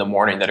want to do in the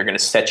morning that are going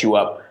to set you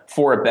up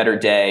for a better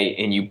day.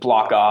 And you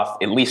block off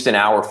at least an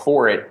hour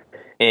for it.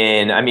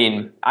 And I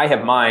mean, I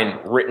have mine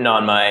written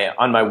on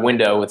my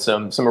window with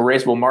some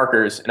erasable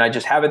markers, and I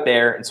just have it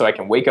there. And so I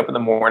can wake up in the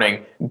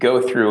morning,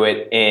 go through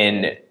it.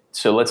 And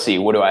so let's see,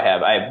 what do I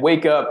have? I have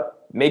wake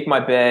up, make my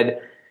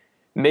bed,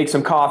 make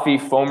some coffee,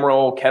 foam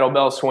roll,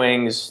 kettlebell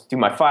swings, do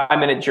my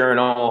 5-minute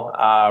journal,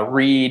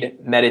 read,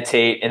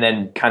 meditate, and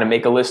then kind of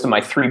make a list of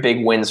my 3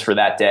 big wins for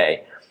that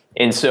day.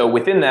 And so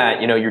within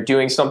that, you're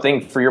doing something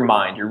for your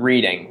mind, you're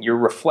reading, you're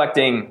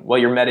reflecting while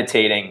you're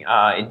meditating,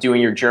 and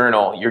doing your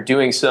journal, you're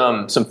doing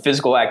some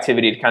physical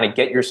activity to kind of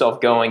get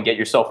yourself going, get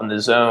yourself in the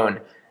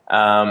zone.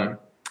 And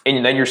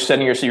then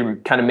you're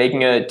kind of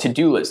making a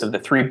to-do list of the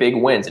 3 big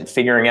wins and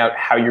figuring out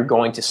how you're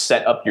going to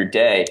set up your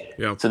day.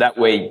 Yeah. So that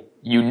way,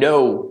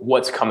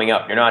 what's coming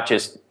up. You're not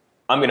just,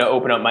 I'm going to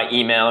open up my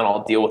email and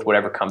I'll deal with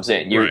whatever comes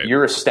in.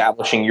 You're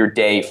establishing your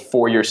day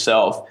for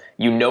yourself.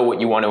 You know what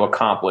you want to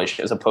accomplish,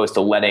 as opposed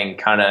to letting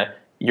kind of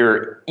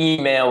your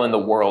email and the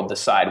world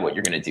decide what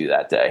you're going to do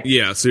that day.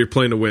 Yeah, so you're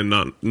playing to win,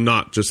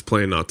 not just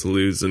playing not to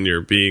lose, and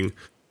you're being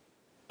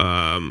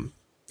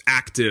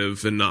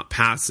active and not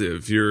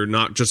passive. You're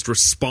not just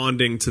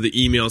responding to the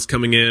emails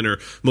coming in, or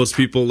most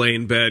people lay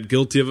in bed,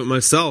 guilty of it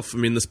myself. I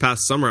mean, this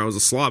past summer I was a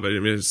slob.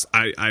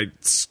 I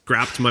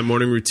scrapped my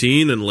morning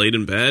routine and laid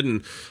in bed,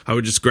 and I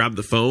would just grab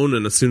the phone,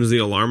 and as soon as the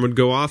alarm would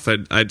go off,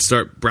 I'd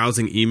start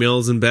browsing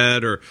emails in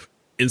bed, or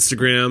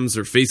Instagrams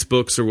or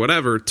Facebooks or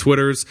whatever,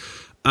 Twitters.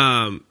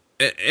 And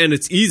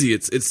it's easy.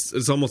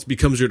 It's almost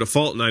becomes your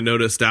default. And I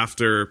noticed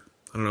after,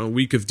 a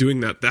week of doing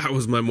that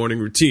was my morning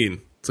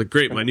routine. It's like,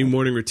 great, my new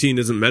morning routine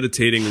isn't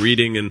meditating,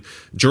 reading, and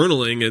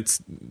journaling.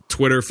 It's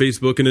Twitter,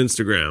 Facebook, and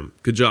Instagram.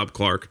 Good job,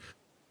 Clark.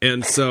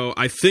 And so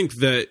I think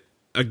that,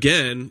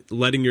 again,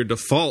 letting your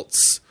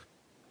defaults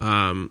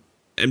and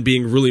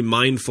being really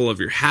mindful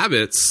of your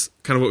habits,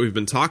 kind of what we've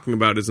been talking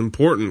about, is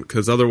important,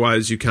 because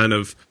otherwise you kind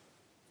of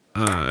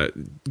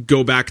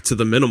go back to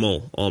the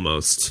minimal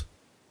almost.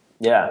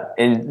 Yeah.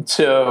 And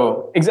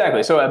so,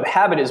 exactly. So a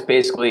habit is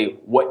basically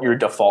what your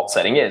default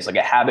setting is. Like,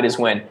 a habit is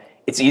when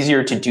it's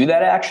easier to do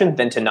that action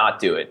than to not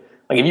do it.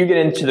 Like, if you get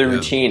into the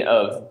routine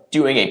of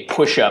doing a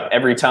push-up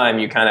every time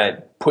you kind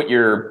of put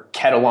your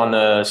kettle on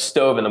the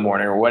stove in the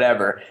morning or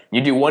whatever,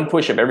 you do 1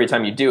 push-up every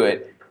time you do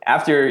it.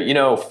 After,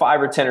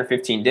 5 or 10 or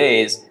 15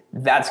 days,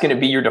 that's going to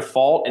be your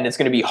default, and it's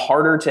going to be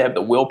harder to have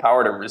the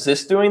willpower to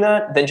resist doing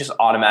that than just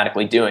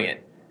automatically doing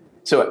it.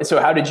 So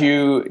how did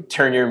you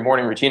turn your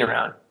morning routine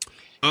around?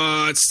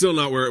 It's still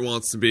not where it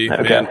wants to be,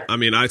 okay. Man. I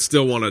mean, I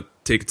still want to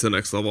take it to the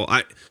next level.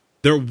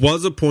 There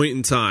was a point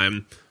in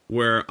time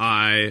where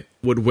I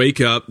would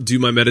wake up, do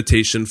my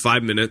meditation,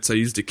 5 minutes. I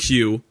used a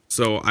cue,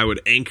 so I would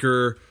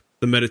anchor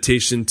the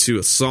meditation to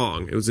a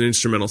song. It was an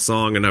instrumental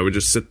song, and I would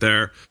just sit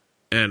there,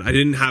 and I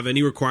didn't have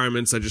any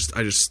requirements. I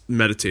just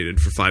meditated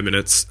for 5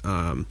 minutes.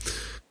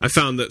 I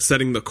found that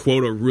setting the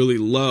quota really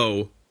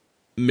low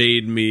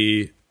made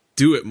me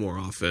do it more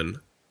often,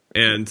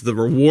 and the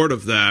reward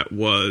of that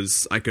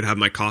was I could have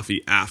my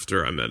coffee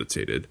after I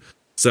meditated.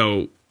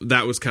 So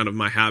that was kind of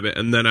my habit,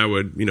 and then I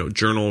would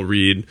journal,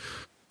 read,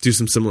 do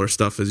some similar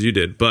stuff as you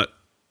did. But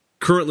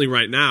currently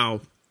right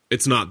now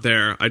it's not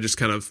there. I just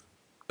kind of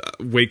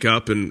wake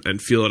up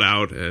and feel it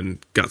out,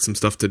 and got some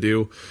stuff to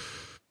do.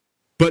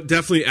 But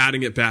definitely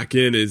adding it back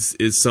in is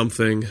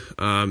something.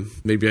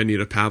 Maybe I need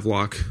a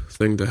Pavlok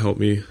thing to help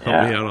me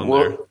out on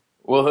there.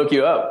 We'll hook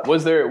you up.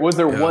 Was there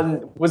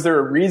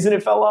a reason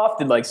it fell off?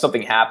 Did like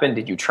something happen?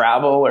 Did you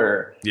travel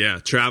or? Yeah,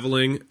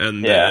 traveling,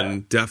 and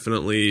then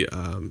definitely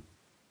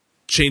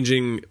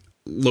changing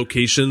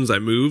locations. I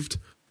moved,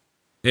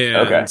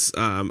 and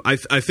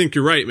I think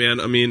you're right, man.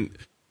 I mean,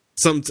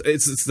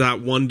 it's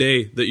that one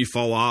day that you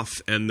fall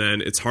off, and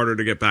then it's harder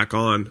to get back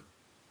on,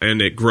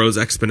 and it grows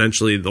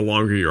exponentially the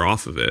longer you're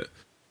off of it.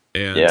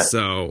 And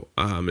so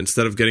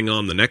instead of getting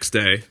on the next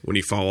day when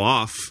you fall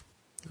off,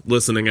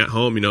 listening at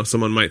home,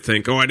 someone might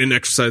think, oh, I didn't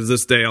exercise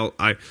this day,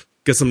 I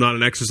guess I'm not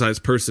an exercise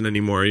person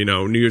anymore.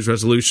 New Year's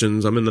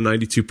resolutions, I'm in the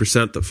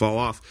 92% that fall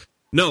off.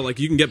 No, like,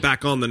 you can get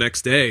back on the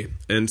next day.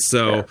 And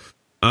so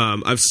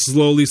I've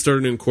slowly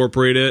started to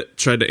incorporate it,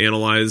 tried to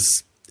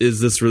analyze, is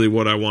this really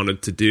what I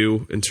wanted to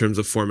do in terms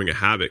of forming a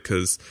habit?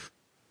 Because I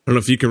don't know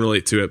if you can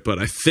relate to it, but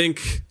I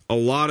think a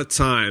lot of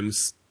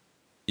times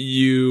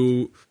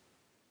you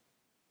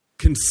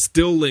can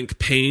still link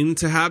pain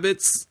to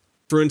habits.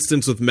 For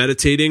instance, with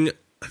meditating,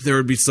 there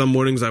would be some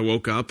mornings I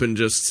woke up and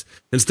just,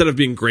 instead of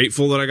being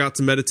grateful that I got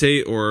to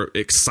meditate or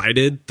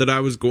excited that I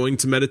was going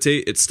to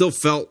meditate, it still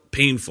felt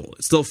painful.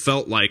 It still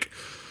felt like,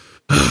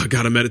 I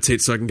got to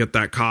meditate so I can get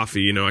that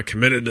coffee. I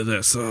committed to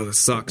this. Oh,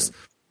 this sucks.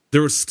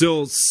 There was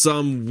still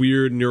some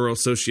weird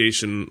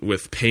neuroassociation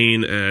with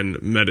pain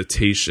and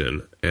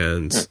meditation,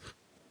 and I'm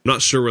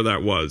not sure where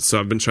that was. So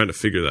I've been trying to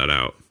figure that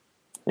out.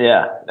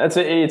 Yeah,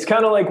 it's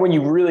kind of like when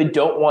you really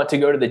don't want to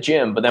go to the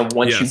gym, but then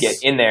once you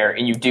get in there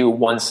and you do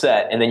one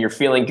set and then you're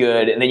feeling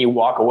good and then you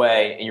walk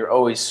away and you're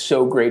always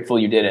so grateful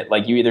you did it.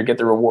 Like you either get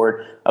the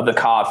reward of the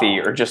coffee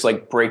or just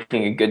like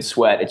breaking a good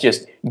sweat. It's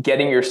just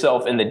getting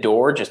yourself in the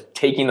door, just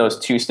taking those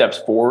 2 steps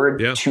forward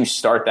to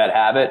start that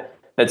habit.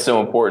 That's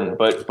so important.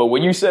 But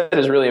what you said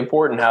is really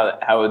important,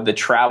 how the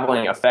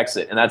traveling affects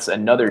it. And that's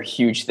another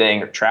huge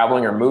thing,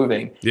 traveling or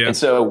moving. Yeah. And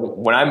so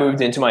when I moved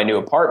into my new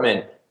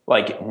apartment,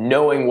 like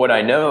knowing what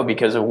I know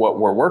because of what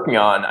we're working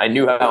on, I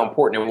knew how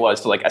important it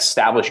was to like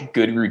establish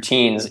good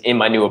routines in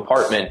my new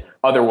apartment.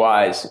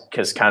 Otherwise,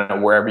 because kind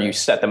of wherever you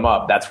set them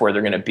up, that's where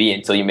they're going to be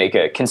until you make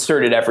a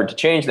concerted effort to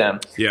change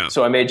them. Yeah.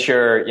 So I made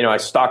sure, I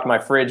stocked my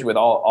fridge with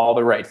all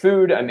the right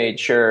food. I made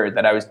sure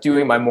that I was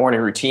doing my morning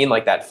routine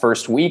like that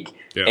first week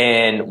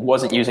and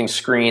wasn't using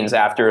screens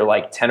after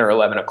like 10 or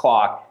 11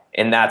 o'clock.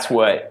 And that's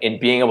in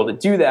being able to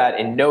do that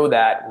and know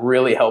that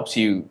really helps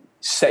you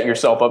set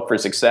yourself up for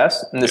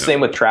success. And the same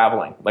with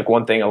traveling. Like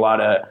one thing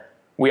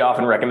we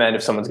often recommend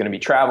if someone's going to be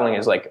traveling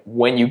is like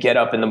when you get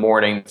up in the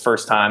morning,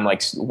 first time,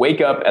 like wake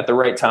up at the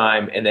right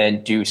time and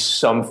then do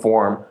some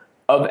form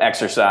of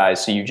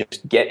exercise. So you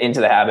just get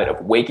into the habit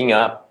of waking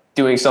up,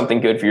 doing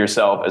something good for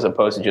yourself as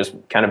opposed to just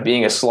kind of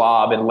being a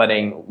slob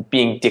and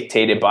being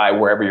dictated by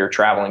wherever you're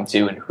traveling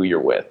to and who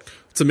you're with.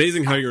 It's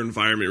amazing how your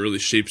environment really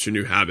shapes your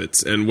new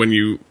habits. And when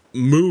you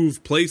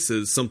move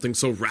places, something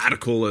so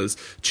radical as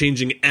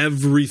changing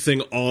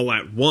everything all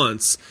at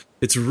once,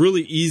 it's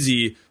really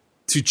easy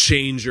to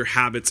change your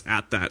habits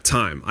at that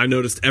time. I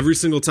noticed every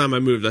single time I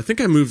moved, I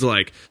think I moved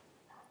like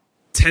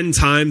 10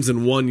 times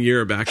in 1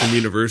 year back in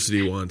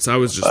university once. I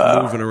was just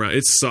moving around.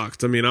 It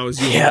sucked. I mean, I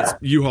was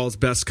U-Haul's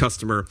best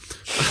customer.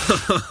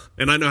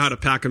 And I know how to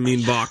pack a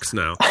mean box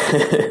now.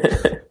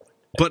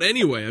 But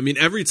anyway, I mean,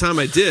 every time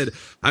I did,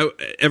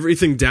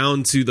 everything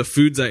down to the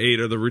foods I ate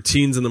or the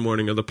routines in the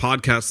morning or the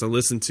podcasts I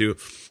listened to,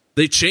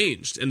 they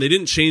changed. And they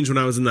didn't change when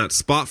I was in that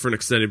spot for an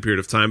extended period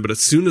of time. But as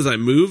soon as I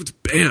moved,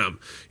 bam,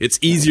 it's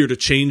easier to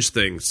change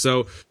things.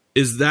 So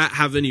does that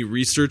have any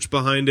research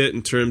behind it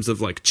in terms of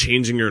like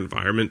changing your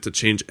environment to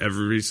change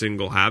every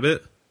single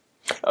habit?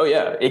 Oh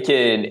yeah, it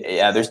can.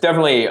 Yeah, there's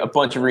definitely a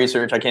bunch of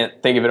research. I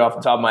can't think of it off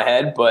the top of my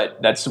head, but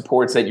that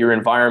supports that your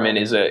environment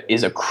is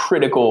a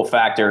critical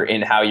factor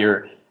in how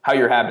your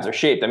habits are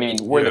shaped. I mean,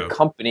 where the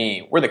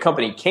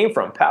company came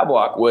from,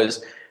 Pavlok,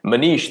 was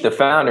Manish, the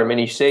founder,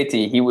 Manish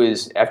Sethi. He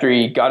was, after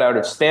he got out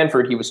of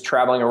Stanford, he was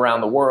traveling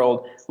around the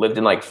world, lived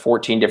in like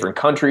 14 different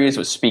countries,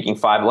 was speaking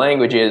 5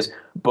 languages,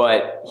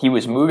 but he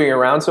was moving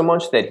around so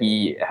much that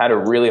he had a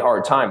really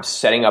hard time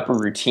setting up a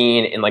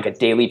routine and like a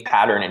daily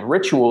pattern and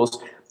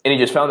rituals. And he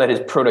just found that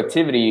his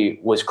productivity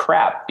was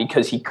crap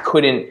because he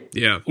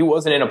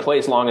wasn't in a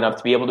place long enough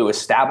to be able to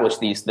establish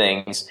these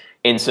things.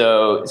 And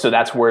so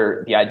that's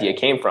where the idea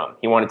came from.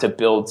 He wanted to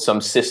build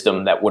some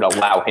system that would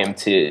allow him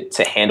to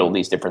handle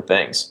these different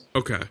things.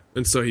 Okay.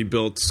 And so he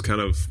built kind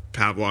of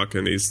Pavlok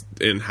and he's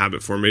in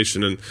habit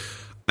formation. And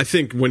I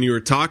think when you were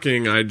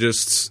talking, I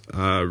just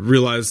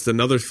realized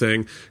another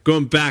thing.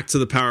 Going back to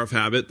The Power of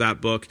Habit,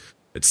 that book,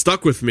 it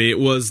stuck with me. It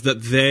was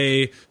that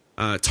they...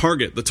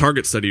 the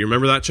Target study. You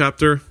remember that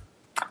chapter?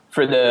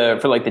 For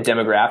like the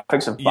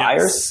demographics of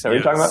buyers? Is that what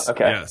you're talking about?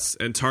 Okay. Yes.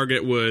 And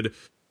Target would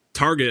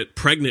target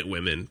pregnant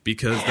women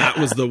because that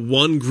was the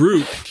one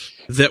group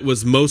that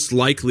was most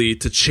likely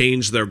to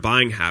change their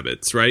buying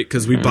habits, right?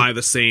 Because we buy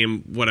the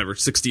same,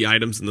 60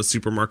 items in the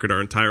supermarket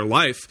our entire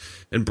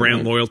life, and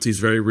brand loyalty is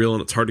very real,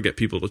 and it's hard to get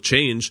people to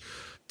change.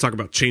 Talk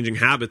about changing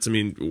habits. I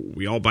mean,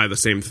 we all buy the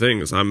same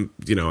things. I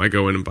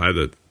go in and buy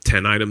the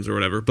 10 items or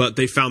whatever, but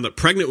they found that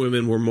pregnant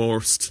women were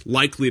most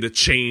likely to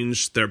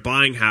change their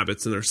buying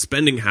habits and their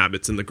spending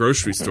habits in the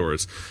grocery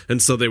stores.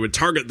 And so they would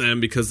target them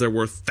because they're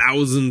worth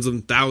thousands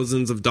and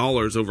thousands of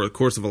dollars over the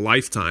course of a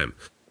lifetime.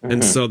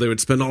 And so they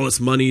would spend all this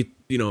money,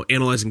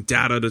 analyzing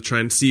data to try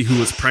and see who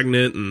was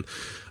pregnant.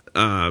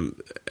 And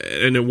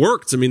it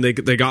worked. I mean, they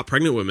got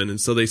pregnant women. And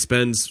so they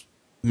spend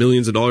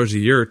millions of dollars a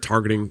year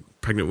targeting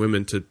pregnant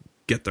women to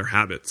get their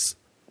habits.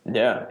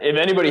 Yeah. If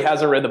anybody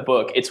hasn't read the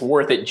book, it's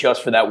worth it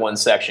just for that one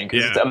section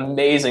because it's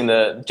amazing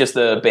the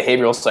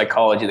behavioral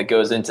psychology that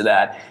goes into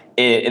that.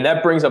 And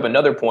that brings up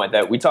another point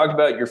that we talked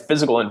about your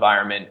physical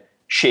environment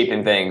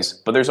shaping things,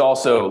 but there's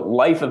also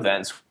life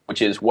events,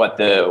 which is what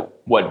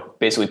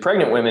basically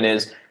pregnant women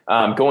is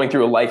going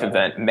through a life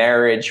event,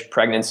 marriage,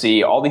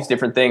 pregnancy, all these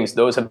different things.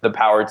 Those have the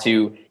power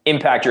to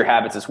impact your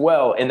habits as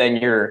well. And then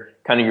your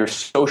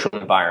social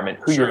environment,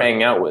 who you're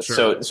hanging out with.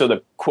 So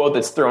the quote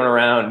that's thrown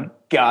around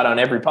God on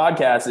every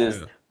podcast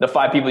is the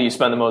 5 people you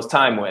spend the most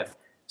time with.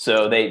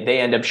 So they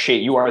end up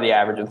you are the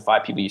average of the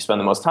 5 people you spend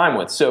the most time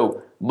with.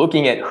 So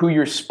looking at who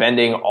you're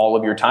spending all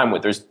of your time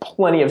with, there's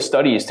plenty of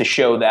studies to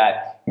show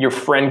that your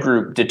friend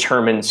group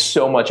determines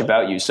so much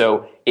about you.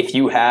 So if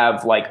you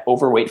have like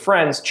overweight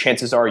friends,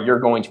 chances are you're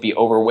going to be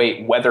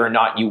overweight whether or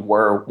not you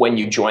were when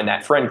you joined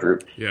that friend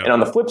group. Yeah. And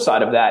on the flip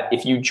side of that,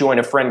 if you join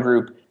a friend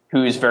group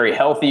who's very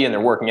healthy and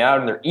they're working out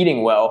and they're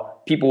eating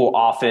well, people will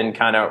often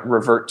kind of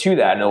revert to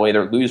that and they'll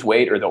either lose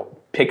weight or they'll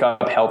pick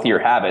up healthier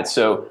habits.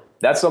 So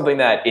that's something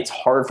that it's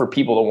hard for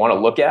people to want to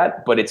look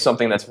at, but it's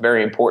something that's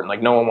very important.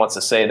 Like no one wants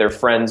to say their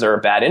friends are a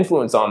bad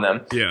influence on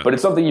them, but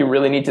it's something you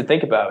really need to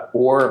think about.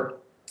 Or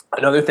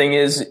another thing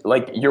is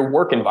like your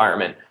work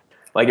environment.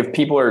 Like if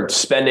people are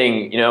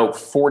spending,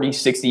 40,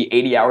 60,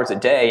 80 hours a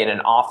day in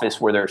an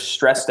office where they're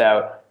stressed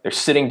out, they're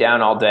sitting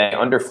down all day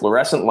under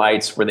fluorescent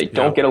lights where they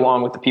don't get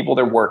along with the people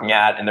they're working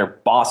at, and their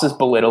boss is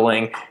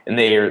belittling, and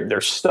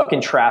they're stuck in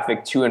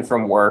traffic to and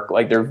from work.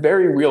 Like they're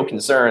very real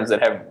concerns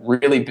that have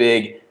really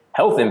big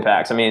health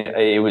impacts. I mean,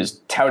 it was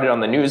touted on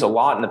the news a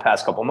lot in the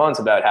past couple months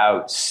about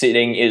how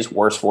sitting is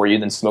worse for you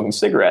than smoking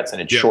cigarettes, and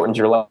it shortens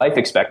your life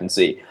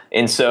expectancy.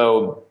 And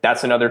so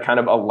that's another kind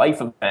of a life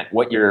event,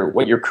 what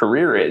your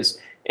career is.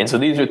 And so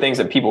these are things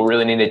that people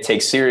really need to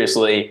take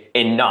seriously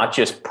and not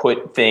just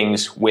put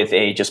things with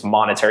a just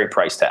monetary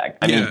price tag.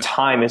 I mean,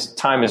 time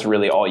is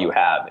really all you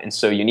have. And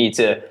so you need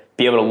to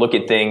be able to look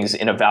at things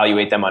and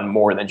evaluate them on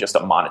more than just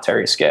a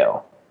monetary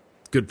scale.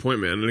 Good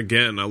point, man. And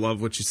again, I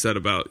love what you said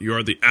about you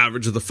are the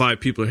average of the 5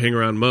 people who hang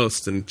around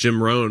most, and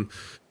Jim Rohn.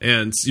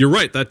 And you're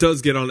right, that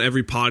does get on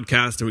every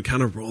podcast, and we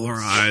kind of roll our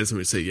eyes and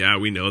we say, yeah,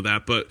 we know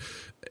that. But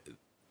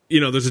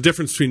there's a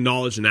difference between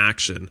knowledge and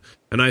action.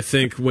 And I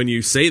think when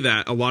you say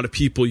that, a lot of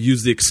people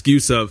use the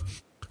excuse of,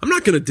 I'm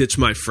not going to ditch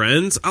my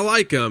friends. I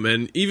like them.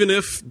 And even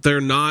if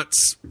they're not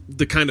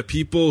the kind of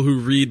people who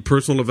read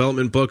personal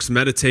development books,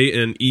 meditate,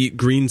 and eat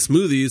green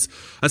smoothies,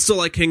 I still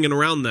like hanging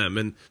around them.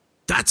 And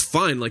that's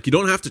fine. Like, you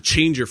don't have to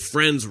change your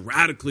friends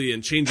radically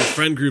and change your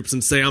friend groups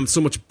and say, I'm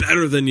so much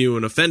better than you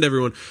and offend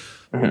everyone.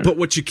 Mm-hmm. But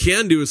what you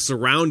can do is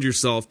surround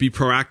yourself, be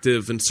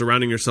proactive in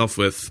surrounding yourself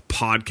with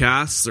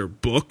podcasts or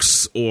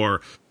books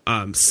or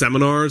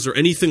seminars or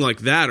anything like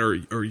that, or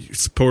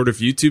supportive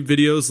YouTube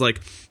videos. Like,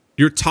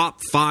 your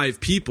top 5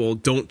 people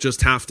don't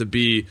just have to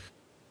be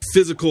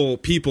physical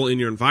people in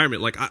your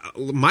environment. Like,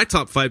 my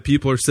top 5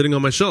 people are sitting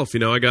on my shelf.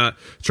 I got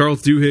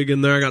Charles Duhigg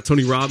in there. I got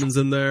Tony Robbins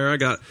in there. I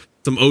got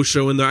some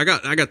Osho in there. I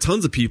got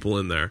tons of people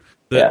in there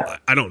that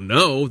I don't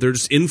know. They're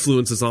just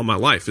influences on my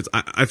life.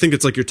 I think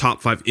it's like your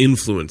top 5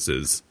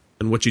 influences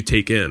and what you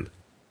take in.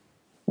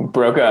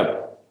 Broke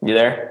up. You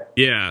there?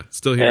 Yeah,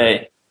 still here.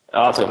 Hey.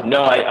 Awesome.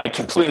 No, I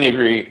completely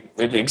agree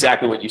with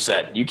exactly what you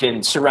said. You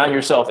can surround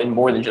yourself in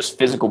more than just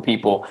physical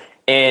people.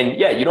 And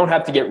you don't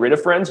have to get rid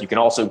of friends. You can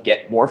also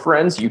get more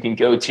friends. You can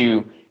go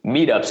to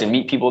meetups and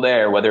meet people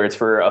there, whether it's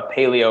for a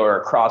paleo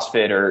or a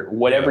CrossFit or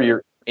whatever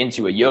you're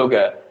into, a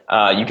yoga.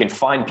 You can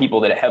find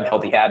people that have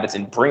healthy habits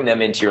and bring them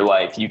into your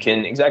life. You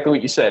can, exactly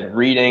what you said,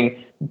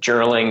 reading,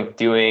 journaling,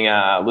 doing,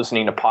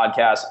 listening to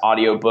podcasts,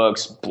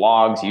 audiobooks,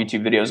 blogs,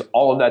 YouTube videos,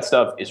 all of that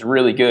stuff is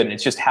really good. And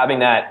it's just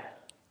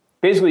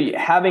basically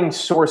having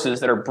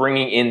sources that are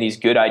bringing in these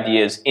good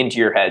ideas into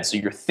your head. So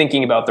you're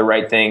thinking about the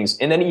right things.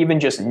 And then even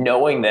just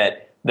knowing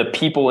that the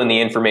people and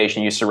the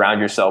information you surround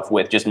yourself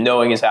with, just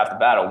knowing is half the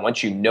battle.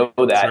 Once you know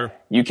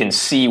that, you can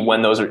see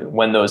when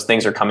those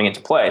things are coming into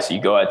play. So you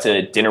go out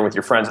to dinner with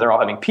your friends, they're all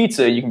having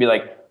pizza. You can be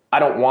like, I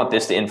don't want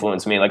this to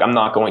influence me. Like, I'm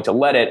not going to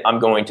let it. I'm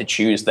going to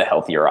choose the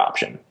healthier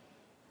option.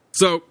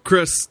 So,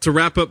 Chris, to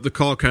wrap up the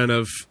call, kind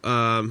of,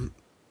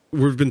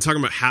 we've been talking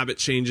about habit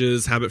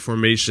changes, habit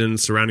formation,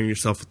 surrounding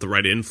yourself with the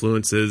right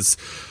influences.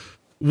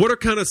 What are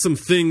kind of some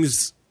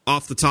things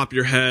off the top of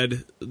your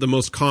head, the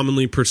most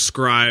commonly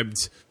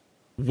prescribed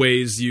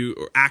ways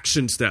or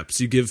action steps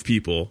you give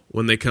people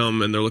when they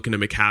come and they're looking to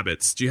make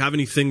habits? Do you have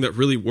anything that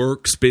really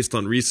works based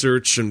on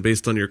research and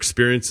based on your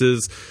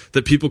experiences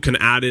that people can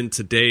add in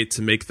today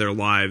to make their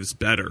lives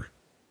better?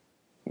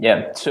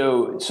 Yeah.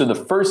 So the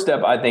first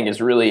step, I think,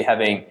 is really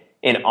having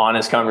an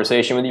honest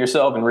conversation with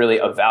yourself and really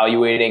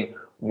evaluating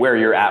where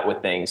you're at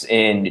with things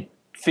and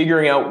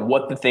figuring out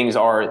what the things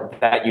are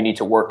that you need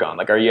to work on.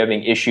 Like, are you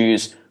having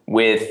issues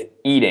with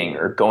eating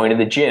or going to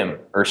the gym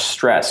or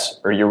stress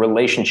or your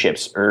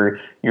relationships or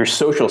your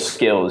social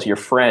skills, your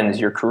friends,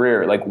 your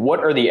career? Like, what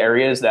are the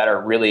areas that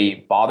are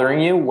really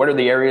bothering you? What are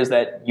the areas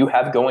that you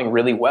have going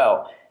really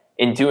well?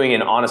 In doing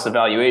an honest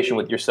evaluation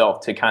with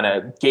yourself to kind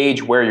of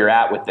gauge where you're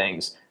at with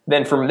things.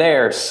 Then from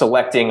there,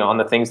 selecting on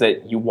the things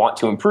that you want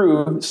to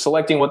improve,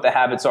 selecting what the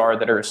habits are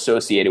that are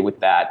associated with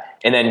that,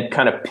 and then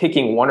kind of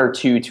picking 1 or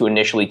 2 to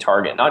initially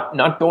target.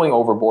 Not going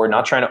overboard,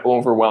 not trying to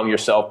overwhelm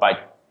yourself by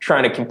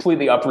trying to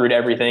completely uproot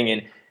everything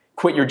and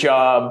quit your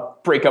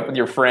job, break up with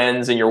your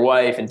friends and your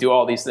wife and do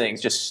all these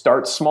things. Just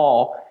start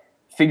small,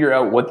 figure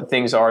out what the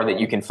things are that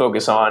you can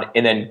focus on,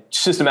 and then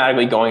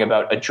systematically going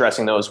about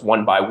addressing those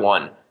one by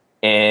one.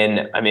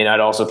 And I mean, I'd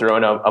also throw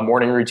in a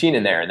morning routine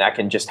in there, and that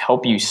can just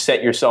help you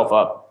set yourself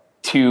up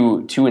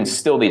to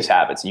instill these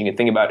habits. You can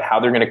think about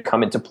how they're going to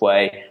come into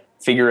play,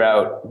 figure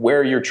out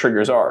where your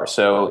triggers are.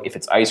 So if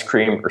it's ice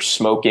cream or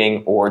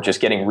smoking or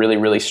just getting really,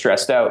 really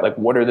stressed out, like,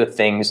 what are the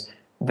things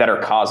that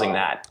are causing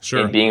that?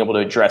 And being able to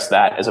address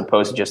that as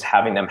opposed to just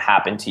having them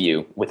happen to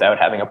you without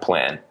having a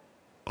plan.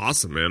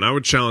 Awesome, man. I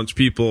would challenge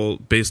people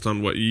based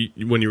on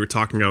when you were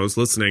talking, I was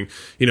listening,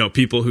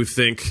 people who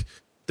think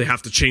they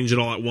have to change it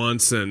all at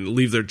once and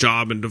leave their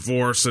job and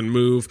divorce and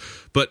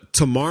move. But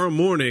tomorrow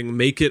morning,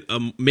 make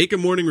a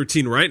morning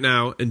routine right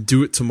now and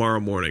do it tomorrow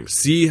morning.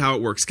 See how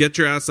it works. Get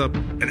your ass up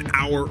an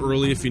hour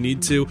early if you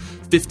need to,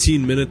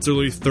 15 minutes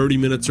early, 30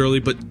 minutes early,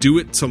 but do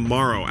it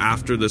tomorrow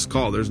after this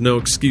call. There's no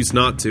excuse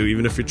not to.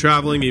 Even if you're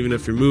traveling, even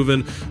if you're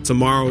moving,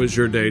 tomorrow is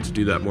your day to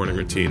do that morning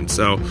routine.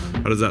 So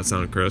how does that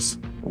sound, Chris?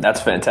 That's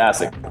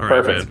fantastic. All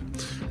right, perfect.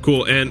 Man.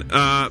 Cool. And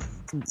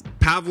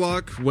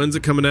Pavlok, when's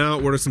it coming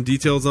out? What are some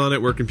details on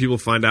it? Where can people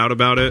find out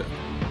about it?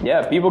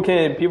 Yeah, people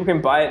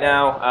can buy it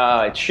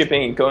now. It's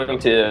shipping going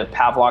to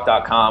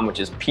pavlok.com, which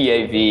is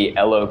PAVLOK.com.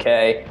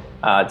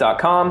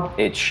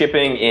 It's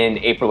shipping in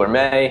April or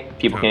May.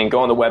 People can go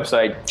on the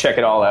website, check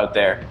it all out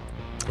there.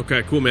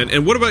 Okay, cool, man.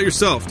 And what about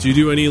yourself? Do you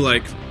do any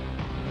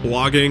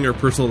blogging or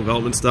personal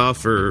development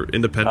stuff or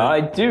independent? I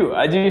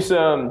do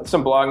some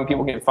blogging.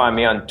 People can find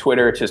me on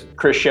Twitter, just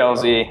Chris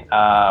Shelsey.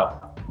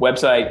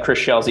 Website,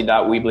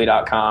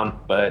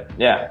 chrisshelsey.weebly.com. But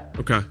yeah.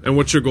 Okay. And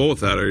what's your goal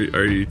with that?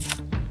 Are you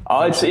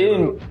it's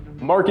in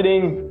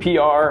marketing,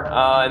 PR,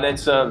 and then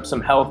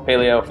some health,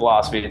 paleo,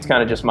 philosophy. It's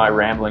kind of just my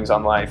ramblings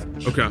on life.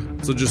 Okay.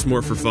 So just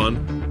more for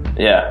fun?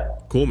 Yeah.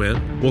 Cool,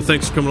 man. Well,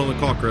 thanks for coming on the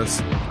call,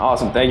 Chris.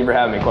 Awesome. Thank you for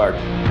having me, Clark.